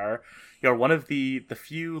 You're one of the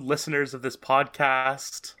few listeners of this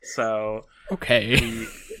podcast. So okay,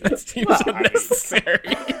 that seems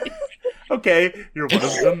unnecessary. Okay, you're one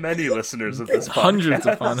of the many listeners of this podcast. Hundreds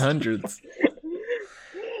upon hundreds.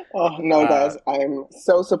 Oh, no, guys. I'm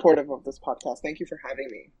so supportive of this podcast. Thank you for having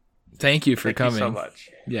me. Thank you for coming. You so much.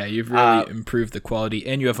 Yeah, you've really improved the quality,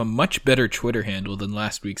 and you have a much better Twitter handle than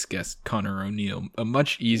last week's guest, Connor O'Neill. A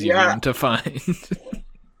much easier one to find.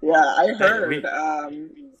 Yeah, I heard.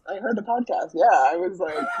 I heard the podcast. Yeah, I was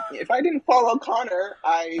like, if I didn't follow Connor,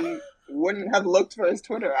 I wouldn't have looked for his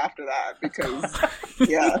Twitter after that because,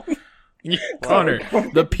 yeah. Connor,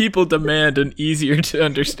 the people demand an easier to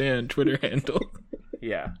understand Twitter handle.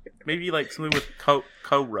 Yeah, maybe something with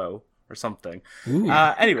co-row or something.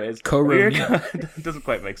 Anyways, it doesn't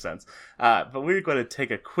quite make sense. But we're going to take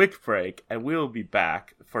a quick break, and we'll be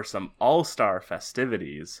back for some all-star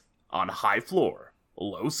festivities on High Floor,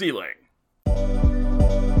 Low Ceiling.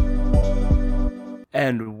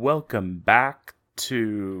 And welcome back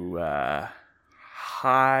to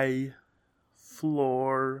High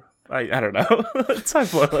Floor. I don't know. It's High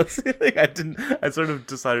Floor Low Ceiling. I sort of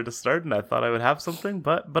decided to start, and I thought I would have something,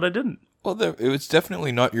 but I didn't. Well, it was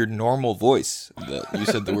definitely not your normal voice that you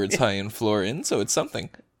said the words high and floor in, so it's something.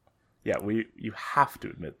 Yeah, you have to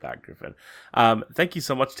admit that, Griffin. Thank you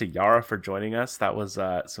so much to Yara for joining us. That was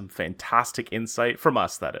some fantastic insight from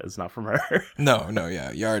us, that is, not from her. No,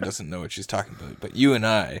 yeah. Yara doesn't know what she's talking about, but you and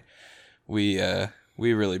I, we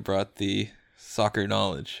really brought the soccer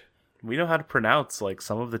knowledge. We know how to pronounce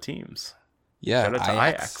some of the teams. Yeah, shout out to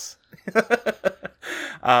Ajax.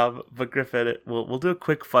 But Griffin, we'll do a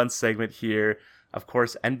quick fun segment here. Of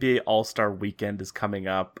course, NBA All-Star Weekend is coming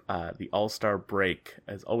up. The All-Star break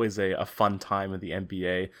is always a fun time in the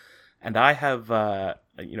NBA. And I have,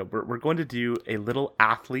 we're going to do a little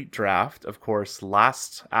athlete draft. Of course,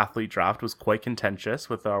 last athlete draft was quite contentious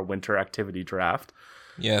with our winter activity draft.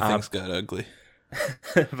 Yeah, things got ugly.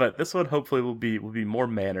 But this one hopefully will be more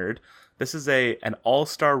mannered. This is an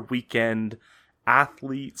All-Star Weekend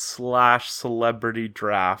athlete/celebrity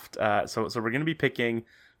draft. So we're going to be picking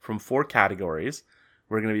from 4 categories.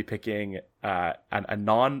 We're going to be picking I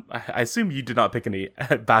assume you did not pick any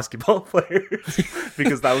basketball players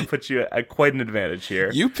because that would put you at quite an advantage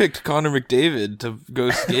here. You picked Connor McDavid to go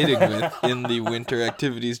skating with in the winter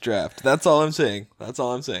activities draft. That's all I'm saying.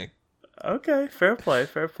 Okay, fair play.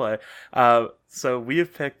 So we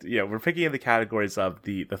have picked, we're picking in the categories of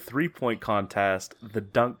the 3-point contest, the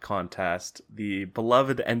dunk contest, the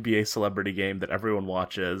beloved NBA celebrity game that everyone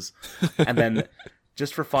watches, and then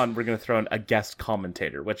just for fun, we're going to throw in a guest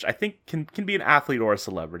commentator, which I think can be an athlete or a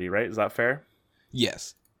celebrity, right? Is that fair?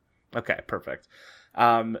 Yes. Okay, perfect.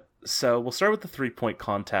 So we'll start with the 3-point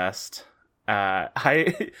contest. I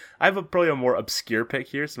have probably a more obscure pick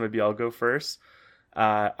here, so maybe I'll go first.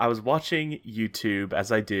 I was watching YouTube,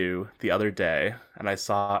 as I do, the other day, and I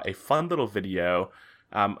saw a fun little video,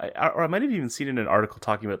 or I might have even seen it in an article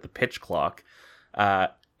talking about the pitch clock.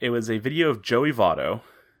 It was a video of Joey Votto,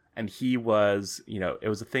 and he was, it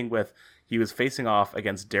was a thing with, he was facing off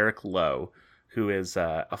against Derek Lowe, who is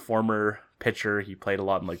a former pitcher. He played a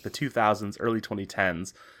lot in the 2000s, early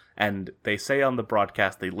 2010s, and they say on the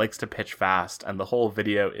broadcast that he likes to pitch fast, and the whole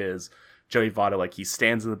video is Joey Votto, he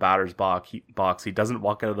stands in the batter's box. He doesn't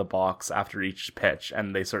walk out of the box after each pitch,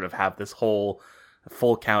 and they sort of have this whole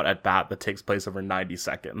full count at bat that takes place over 90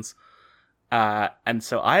 seconds. And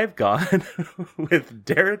so I've gone with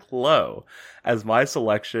Derek Lowe as my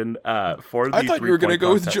selection for the. I thought you were going to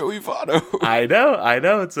go with Joey Votto. I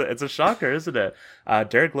know. It's a shocker, isn't it?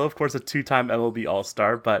 Derek Lowe, of course, a 2-time MLB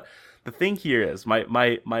All-Star, but the thing here is,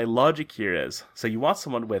 my logic here is, so you want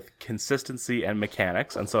someone with consistency and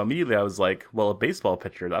mechanics, and so immediately I was like, well, a baseball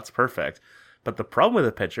pitcher, that's perfect. But the problem with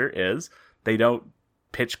a pitcher is they don't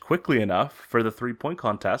pitch quickly enough for the 3-point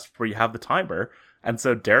contest where you have the timer. And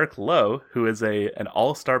so Derek Lowe, who is an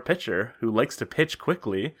all-star pitcher who likes to pitch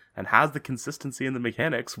quickly and has the consistency and the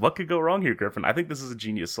mechanics, what could go wrong here, Griffin? I think this is a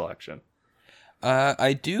genius selection.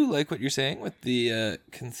 I do like what you're saying with the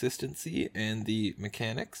consistency and the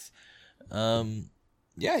mechanics.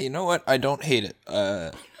 Yeah, you know what? I don't hate it.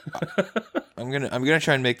 I'm gonna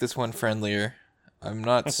try and make this one friendlier. I'm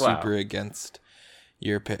not super against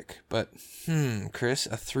your pick, but Chris,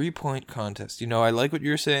 a 3-point contest. I like what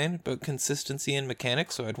you're saying about consistency and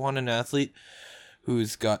mechanics, so I'd want an athlete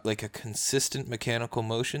who's got like a consistent mechanical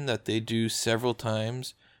motion that they do several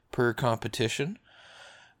times per competition.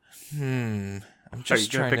 I'm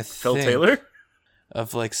just trying to think Phil Taylor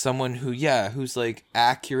of like someone who's like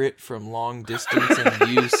accurate from long distance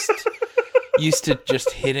and used to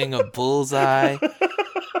just hitting a bullseye.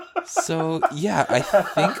 So, yeah, I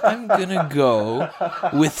think I'm going to go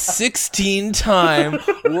with 16-time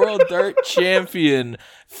World Dart Champion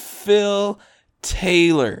Phil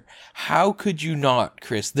Taylor. How could you not,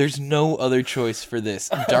 Chris? There's no other choice for this.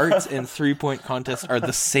 Darts and 3-point contests are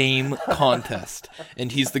the same contest,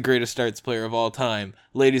 and he's the greatest darts player of all time.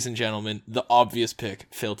 Ladies and gentlemen, the obvious pick,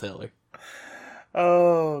 Phil Taylor.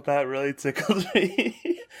 Oh, that really tickled me.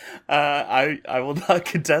 I will not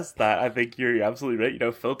contest that. I think you're absolutely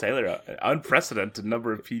right. Phil Taylor, unprecedented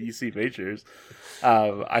number of PDC majors.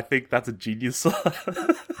 I think that's a genius. I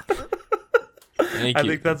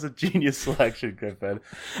think that's a genius selection, Griffin.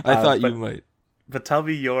 I thought you might. But tell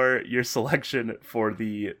me your selection for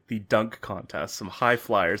the dunk contest. Some high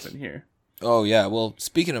flyers in here. Oh yeah, well,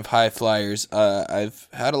 speaking of high flyers, I've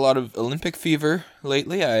had a lot of Olympic fever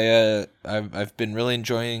lately. I've been really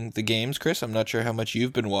enjoying the games, Chris. I'm not sure how much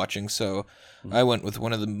you've been watching, so I went with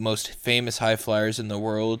one of the most famous high flyers in the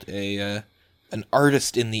world, an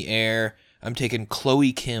artist in the air. I'm taking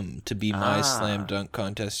Chloe Kim to be my slam dunk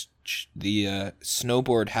contest. The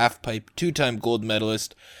snowboard halfpipe 2-time gold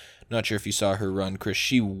medalist. Not sure if you saw her run, Chris.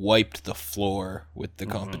 She wiped the floor with the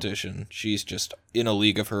competition. She's just in a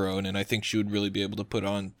league of her own, and I think she would really be able to put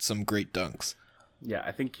on some great dunks. Yeah,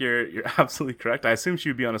 I think you're absolutely correct. I assume she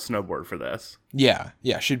would be on a snowboard for this. Yeah,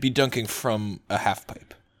 she'd be dunking from a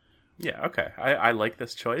halfpipe. Yeah, okay. I like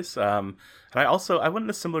this choice. And I went in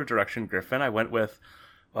a similar direction, Griffin. I went with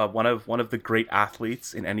one of the great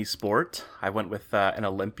athletes in any sport. I went with an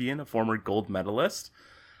Olympian, a former gold medalist.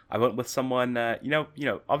 I went with someone,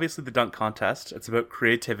 obviously the dunk contest. It's about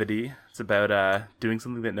creativity. It's about doing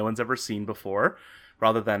something that no one's ever seen before,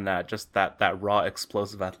 rather than just that raw,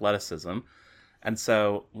 explosive athleticism. And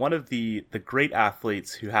so one of the great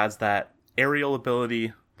athletes who has that aerial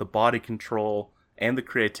ability, the body control, and the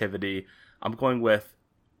creativity, I'm going with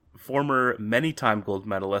former many-time gold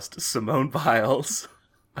medalist Simone Biles.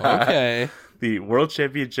 Okay. The world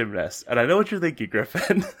champion gymnast. And I know what you're thinking,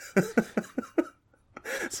 Griffin.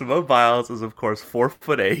 Simone Biles is, of course,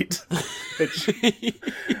 4'8",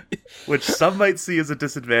 which some might see as a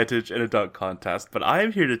disadvantage in a dunk contest. But I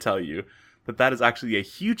am here to tell you that is actually a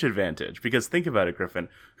huge advantage. Because think about it, Griffin.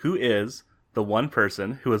 Who is the one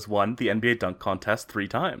person who has won the NBA dunk contest 3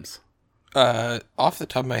 times? Off the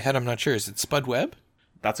top of my head, I'm not sure. Is it Spud Webb?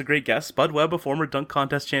 That's a great guess. Spud Webb, a former dunk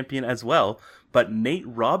contest champion as well. But Nate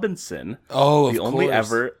Robinson, the only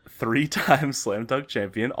ever 3-time slam dunk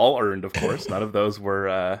champion, all earned, of course. None of those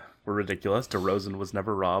were ridiculous. DeRozan was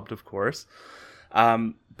never robbed, of course.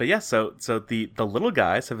 But yeah, so the little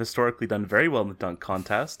guys have historically done very well in the dunk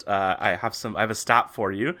contest. I have a stat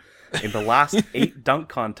for you. In the last 8 dunk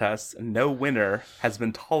contests, no winner has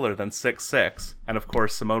been taller than 6'6", and of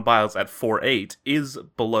course Simone Biles at 4'8" is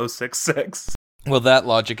below 6'6". Well, that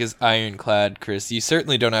logic is ironclad, Chris. You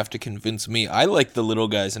certainly don't have to convince me. I like the little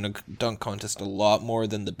guys in a dunk contest a lot more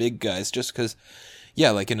than the big guys, just because,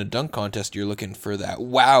 like in a dunk contest, you're looking for that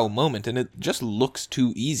wow moment, and it just looks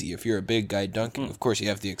too easy if you're a big guy dunking. Of course, you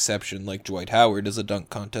have the exception, like Dwight Howard is a dunk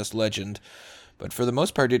contest legend, but for the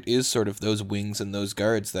most part, it is sort of those wings and those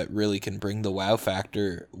guards that really can bring the wow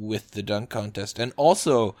factor with the dunk contest. And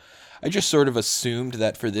also, I just sort of assumed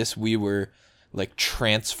that for this, we were like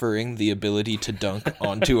transferring the ability to dunk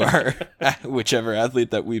onto our whichever athlete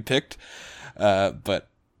that we picked. But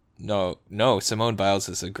No. Simone Biles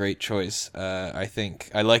is a great choice. I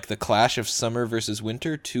think I like the clash of summer versus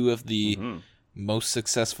winter, two of the most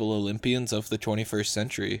successful Olympians of the 21st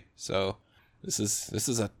century. So this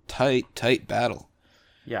is a tight battle.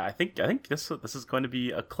 Yeah, I think this is going to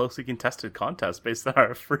be a closely contested contest based on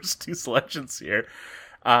our first two selections here.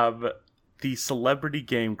 The celebrity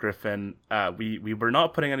game, Griffin, we were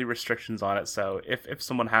not putting any restrictions on it, so if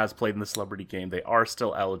someone has played in the celebrity game, they are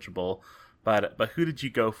still eligible. But who did you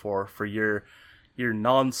go for your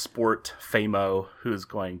non-sport famo who's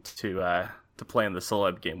going to play in the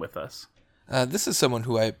celeb game with us? This is someone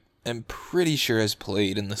who I am pretty sure has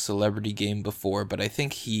played in the celebrity game before, but I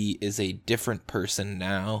think he is a different person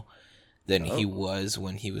now than he was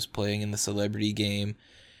when he was playing in the celebrity game.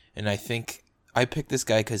 And I think I picked this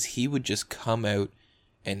guy because he would just come out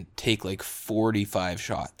and take like 45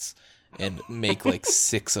 shots and make like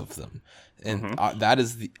 6 of them. And that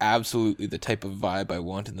is absolutely the type of vibe I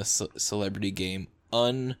want in the celebrity game.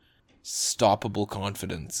 Unstoppable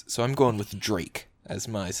confidence. So I'm going with Drake as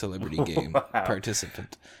my celebrity game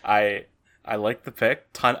participant. I like the pick.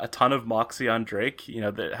 A ton of moxie on Drake. You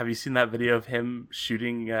know, have you seen that video of him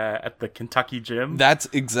shooting at the Kentucky gym? That's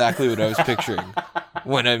exactly what I was picturing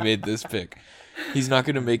when I made this pick. He's not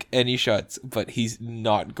going to make any shots, but he's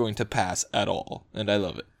not going to pass at all. And I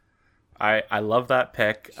love it. I love that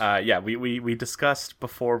pick. Yeah, we discussed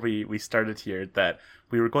before we started here that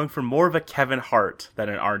we were going for more of a Kevin Hart than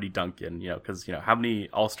an Arnie Duncan, because, how many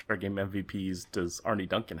All-Star Game MVPs does Arnie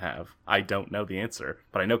Duncan have? I don't know the answer,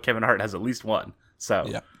 but I know Kevin Hart has at least one.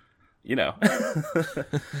 So, yeah.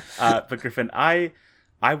 But Griffin, I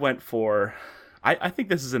went for, I think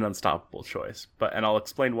this is an unstoppable choice, and I'll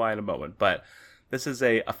explain why in a moment, but this is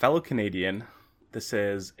a fellow Canadian. This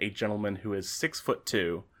is a gentleman who is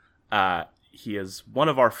 6'2". He is one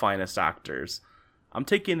of our finest actors. I'm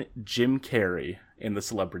taking Jim Carrey in the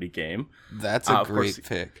celebrity game. That's a great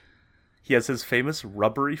pick. He has his famous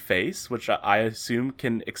rubbery face, which I assume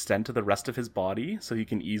can extend to the rest of his body, so he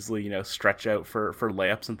can easily, stretch out for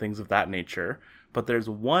layups and things of that nature. But there's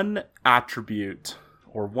one attribute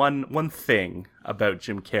or one thing about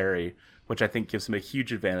Jim Carrey which I think gives him a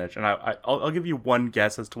huge advantage. And I'll give you one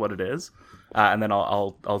guess as to what it is, and then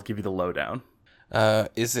I'll give you the lowdown.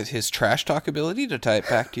 Is it his trash talk ability, to tie it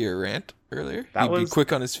back to your rant earlier? He'd be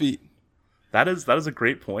quick on his feet. That is a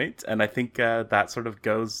great point, and I think that sort of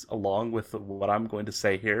goes along with what I'm going to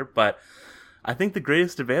say here. But I think the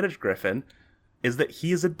greatest advantage, Griffin, is that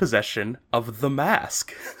he is in possession of the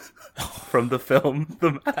mask from the film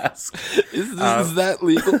The Mask. Is that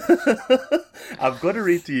legal? I'm going to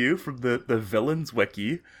read to you from the Villains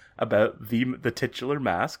Wiki about the titular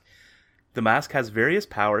mask. The mask has various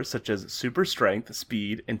powers such as super strength,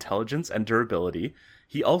 speed, intelligence, and durability.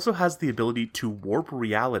 He also has the ability to warp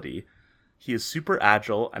reality. He is super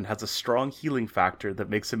agile and has a strong healing factor that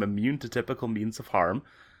makes him immune to typical means of harm.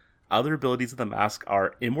 Other abilities of the mask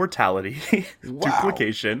are immortality,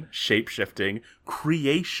 duplication, shape-shifting,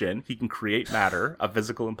 creation, he can create matter, a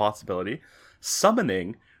physical impossibility,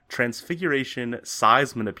 summoning, transfiguration,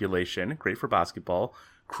 size manipulation, great for basketball,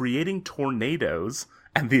 creating tornadoes,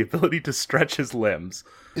 and the ability to stretch his limbs.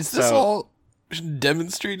 Is this all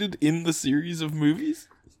demonstrated in the series of movies?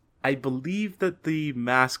 I believe that the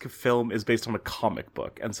Mask film is based on a comic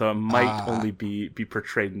book, and so it might only be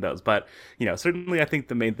portrayed in those. But, certainly I think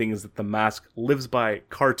the main thing is that the Mask lives by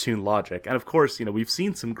cartoon logic. And of course, we've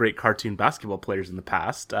seen some great cartoon basketball players in the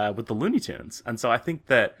past with the Looney Tunes. And so I think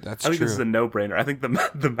that this is a no-brainer. I think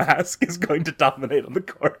the Mask is going to dominate on the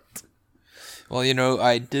court. Well,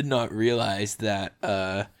 I did not realize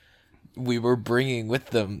that we were bringing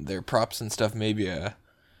with them their props and stuff.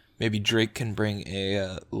 Maybe Drake can bring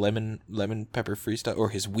a lemon pepper freestyle, or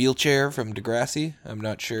his wheelchair from Degrassi. I'm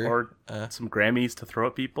not sure. Or some Grammys to throw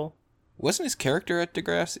at people. Wasn't his character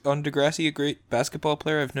on Degrassi a great basketball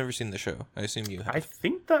player? I've never seen the show. I assume you have. I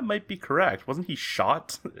think that might be correct. Wasn't he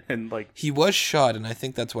shot? He was shot, and I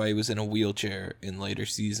think that's why he was in a wheelchair in later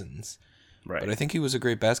seasons. Right. But I think he was a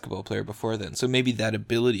great basketball player before then. So maybe that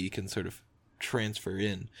ability can sort of transfer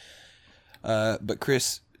in. But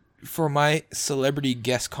Chris, for my celebrity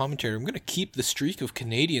guest commentary, I'm going to keep the streak of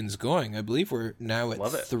Canadians going. I believe we're now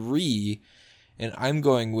at 3. And I'm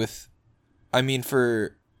going with,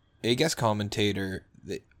 for a guest commentator,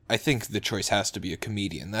 I think the choice has to be a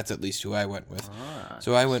comedian. That's at least who I went with.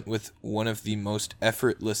 So I went with one of the most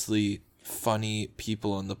effortlessly funny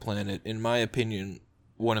people on the planet. In my opinion,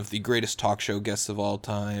 one of the greatest talk show guests of all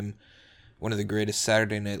time. One of the greatest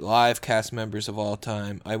Saturday Night Live cast members of all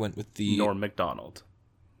time. I went with the... Norm Macdonald.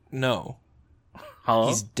 No. Huh?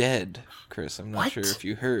 He's dead, Chris. I'm not sure if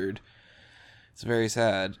you heard. It's very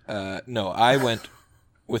sad. No, I went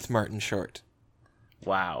with Martin Short.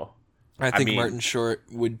 Wow. I think Martin Short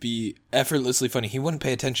would be effortlessly funny. He wouldn't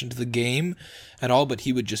pay attention to the game at all, but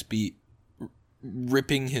he would just be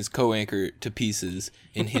ripping his co-anchor to pieces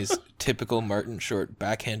in his typical Martin Short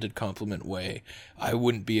backhanded compliment way. I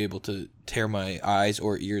wouldn't be able to tear my eyes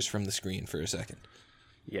or ears from the screen for a second.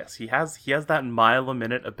 Yes, he has that mile a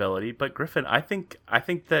minute ability, but Griffin, I think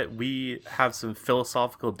that we have some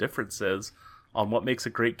philosophical differences on what makes a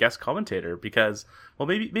great guest commentator, because, well,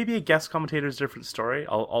 maybe a guest commentator is a different story.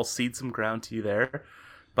 I'll cede some ground to you there.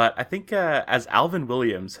 But I think as Alvin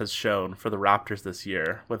Williams has shown for the Raptors this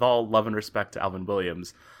year, with all love and respect to Alvin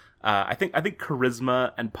Williams, I think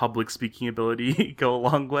charisma and public speaking ability go a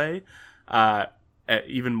long way,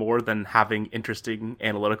 even more than having interesting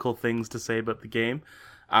analytical things to say about the game.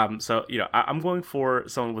 So, I'm going for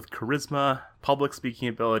someone with charisma, public speaking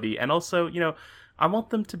ability, and also, I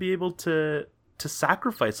want them to be able to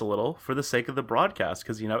sacrifice a little for the sake of the broadcast,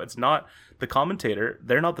 because it's not the commentator,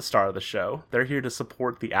 they're not the star of the show, they're here to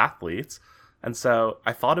support the athletes. And so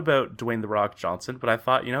I thought about Dwayne "The Rock" Johnson, but I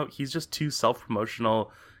thought he's just too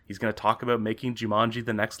self-promotional. He's going to talk about making Jumanji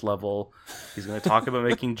the next level, he's going to talk about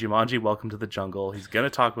making Jumanji Welcome to the Jungle, he's going to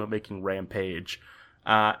talk about making Rampage,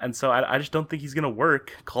 and so I just don't think he's going to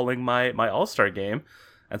work calling my all-star game.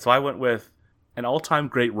 And so I went with an all-time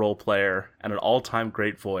great role player and an all-time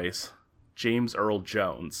great voice. James Earl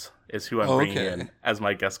Jones is who I'm bringing in as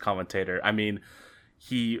my guest commentator. I mean,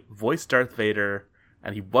 he voiced Darth Vader,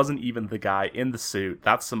 and he wasn't even the guy in the suit.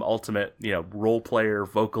 That's some ultimate, role player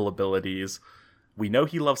vocal abilities. We know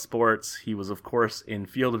he loves sports. He was, of course, in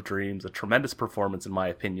Field of Dreams, a tremendous performance, in my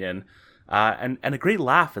opinion, and a great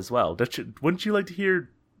laugh as well. Wouldn't you like to hear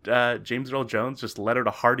James Earl Jones just let out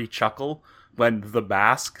a hearty chuckle when the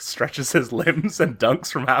mask stretches his limbs and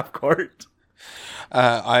dunks from half court?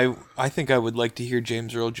 I think I would like to hear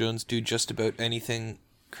James Earl Jones do just about anything,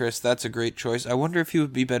 Chris. That's a great choice. I wonder if he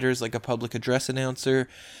would be better as like a public address announcer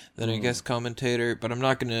than a guest commentator, but I'm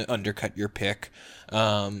not going to undercut your pick.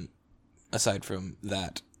 Aside from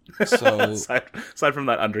that, so aside from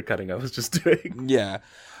that undercutting I was just doing, yeah.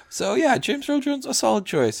 So yeah, James Earl Jones, a solid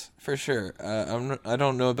choice for sure. I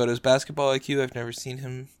don't know about his basketball IQ. I've never seen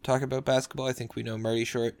him talk about basketball. I think we know Marty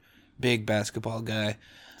Short, big basketball guy.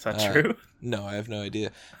 Is that true? No, I have no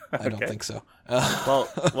idea. I don't think so.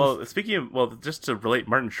 Well, speaking of, just to relate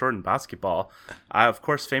Martin Short and basketball, I, of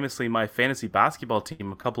course, famously, my fantasy basketball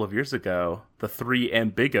team a couple of years ago, the Three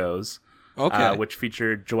Ambigos, which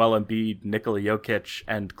featured Joel Embiid, Nikola Jokic,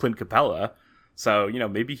 and Clint Capella. So,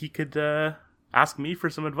 maybe he could ask me for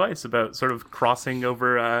some advice about sort of crossing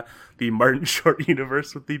over the Martin Short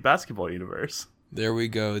universe with the basketball universe. There we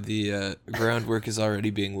go. The groundwork is already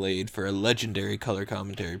being laid for a legendary color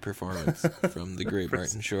commentary performance from the great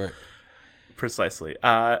Martin Short. Precisely.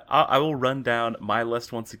 I will run down my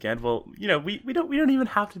list once again. Well, we don't even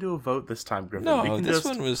have to do a vote this time, Griffin. No, this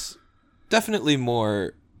one was definitely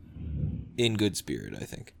more in good spirit, I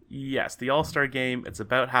think. Yes, the All-Star game, it's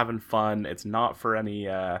about having fun. It's not for any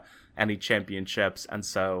championships, and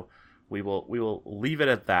so we will leave it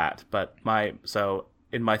at that. But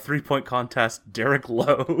in my 3-point contest, Derek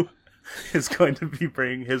Lowe is going to be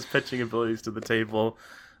bringing his pitching abilities to the table.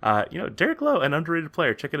 Derek Lowe, an underrated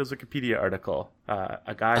player. Check out his Wikipedia article.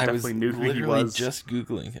 A guy I definitely knew who he was. Just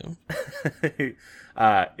Googling him.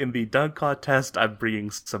 In the dunk contest, I'm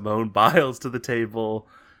bringing Simone Biles to the table,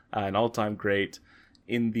 an all-time great.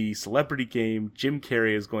 In the celebrity game, Jim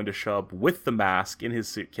Carrey is going to show up with the mask in his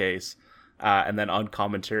suitcase. And then on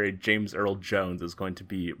commentary, James Earl Jones is going to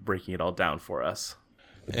be breaking it all down for us.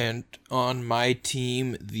 And on my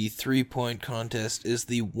team, the 3-point contest is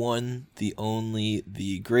the one, the only,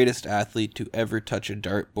 the greatest athlete to ever touch a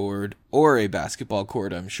dartboard or a basketball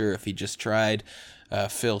court, I'm sure, if he just tried,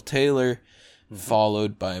 Phil Taylor,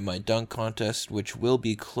 followed by my dunk contest, which will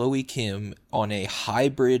be Chloe Kim on a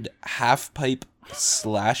hybrid half-pipe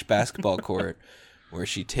 / basketball court, where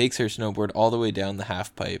she takes her snowboard all the way down the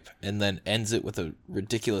half-pipe and then ends it with a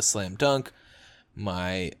ridiculous slam dunk.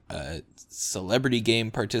 My celebrity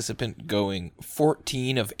game participant going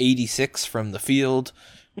 14 of 86 from the field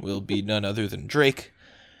will be none other than Drake.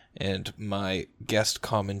 And my guest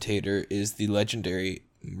commentator is the legendary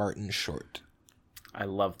Martin Short. I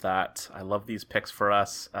love that. I love these picks for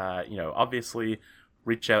us. Obviously,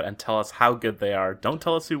 reach out and tell us how good they are. Don't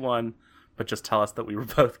tell us who won, but just tell us that we were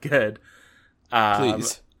both good.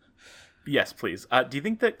 Please. Yes, please. Do you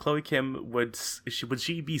think that Chloe Kim would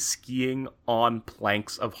she be skiing on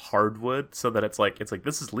planks of hardwood so that it's like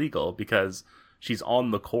this is legal because she's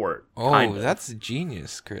on the court? Oh, that's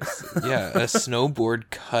genius, Chris. Yeah, a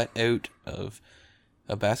snowboard cut out of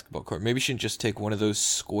a basketball court. Maybe she should just take one of those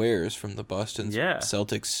squares from the Boston Yeah.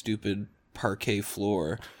 Celtics stupid parquet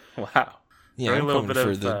floor. Wow. Yeah, I'm coming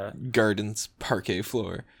for the Garden's parquet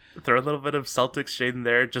floor. Throw a little bit of Celtics shade in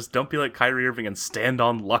there. Just don't be like Kyrie Irving and stand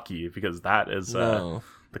on Lucky, because that is the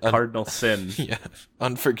cardinal sin. Yeah,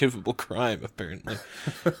 unforgivable crime, apparently.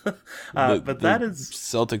 But that is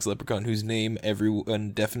Celtics leprechaun whose name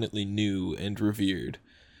everyone definitely knew and revered.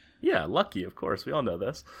 Yeah, Lucky, of course. We all know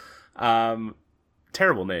this.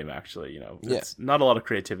 Terrible name, actually. It's not a lot of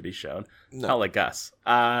creativity shown. No. Not like us.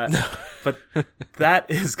 But that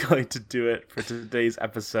is going to do it for today's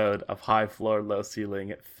episode of High Floor, Low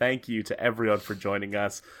Ceiling. Thank you to everyone for joining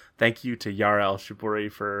us. Thank you to Yara El-Shiburi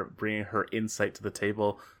for bringing her insight to the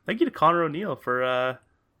table. Thank you to Connor O'Neill for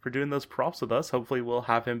doing those props with us. Hopefully we'll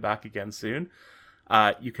have him back again soon.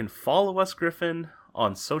 You can follow us, Griffin,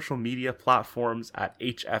 on social media platforms at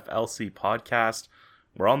HFLC Podcast.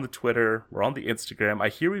 We're on the Twitter. We're on the Instagram. I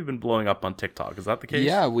hear we've been blowing up on TikTok. Is that the case?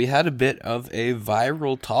 Yeah, we had a bit of a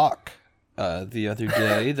viral talk the other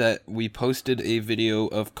day that we posted a video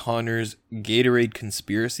of Connor's Gatorade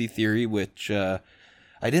conspiracy theory, which I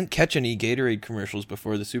didn't catch any Gatorade commercials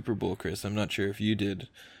before the Super Bowl, Chris. I'm not sure if you did,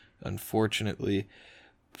 unfortunately.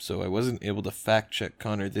 So I wasn't able to fact check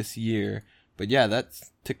Connor this year. But yeah,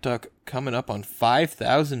 that's TikTok coming up on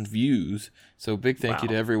 5,000 views. So big thank you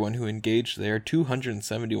to everyone who engaged there.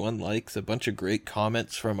 271 likes, a bunch of great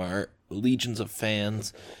comments from our legions of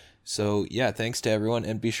fans. So yeah, thanks to everyone.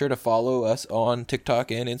 And be sure to follow us on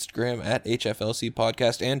TikTok and Instagram at HFLC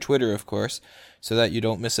Podcast and Twitter, of course, so that you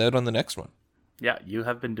don't miss out on the next one. Yeah, you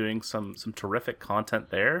have been doing some terrific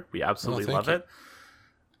content there. We absolutely love it.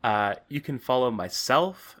 You can follow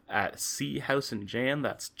myself at C House and Jan.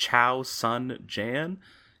 That's Chow Sun Jan.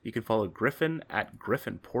 You can follow Griffin at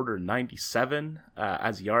Griffin Porter 97.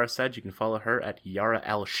 As Yara said, you can follow her at Yara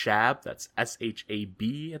El Shab. That's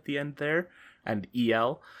SHAB at the end there, and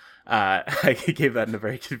EL. I gave that in a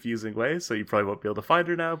very confusing way, so you probably won't be able to find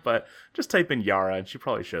her now. But just type in Yara, and she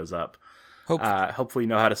probably shows up. Hopefully, you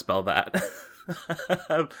know how to spell that.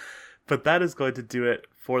 But that is going to do it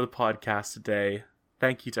for the podcast today.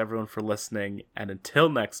 Thank you to everyone for listening, and until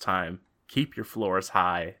next time, keep your floors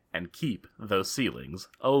high and keep those ceilings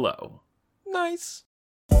low. Nice.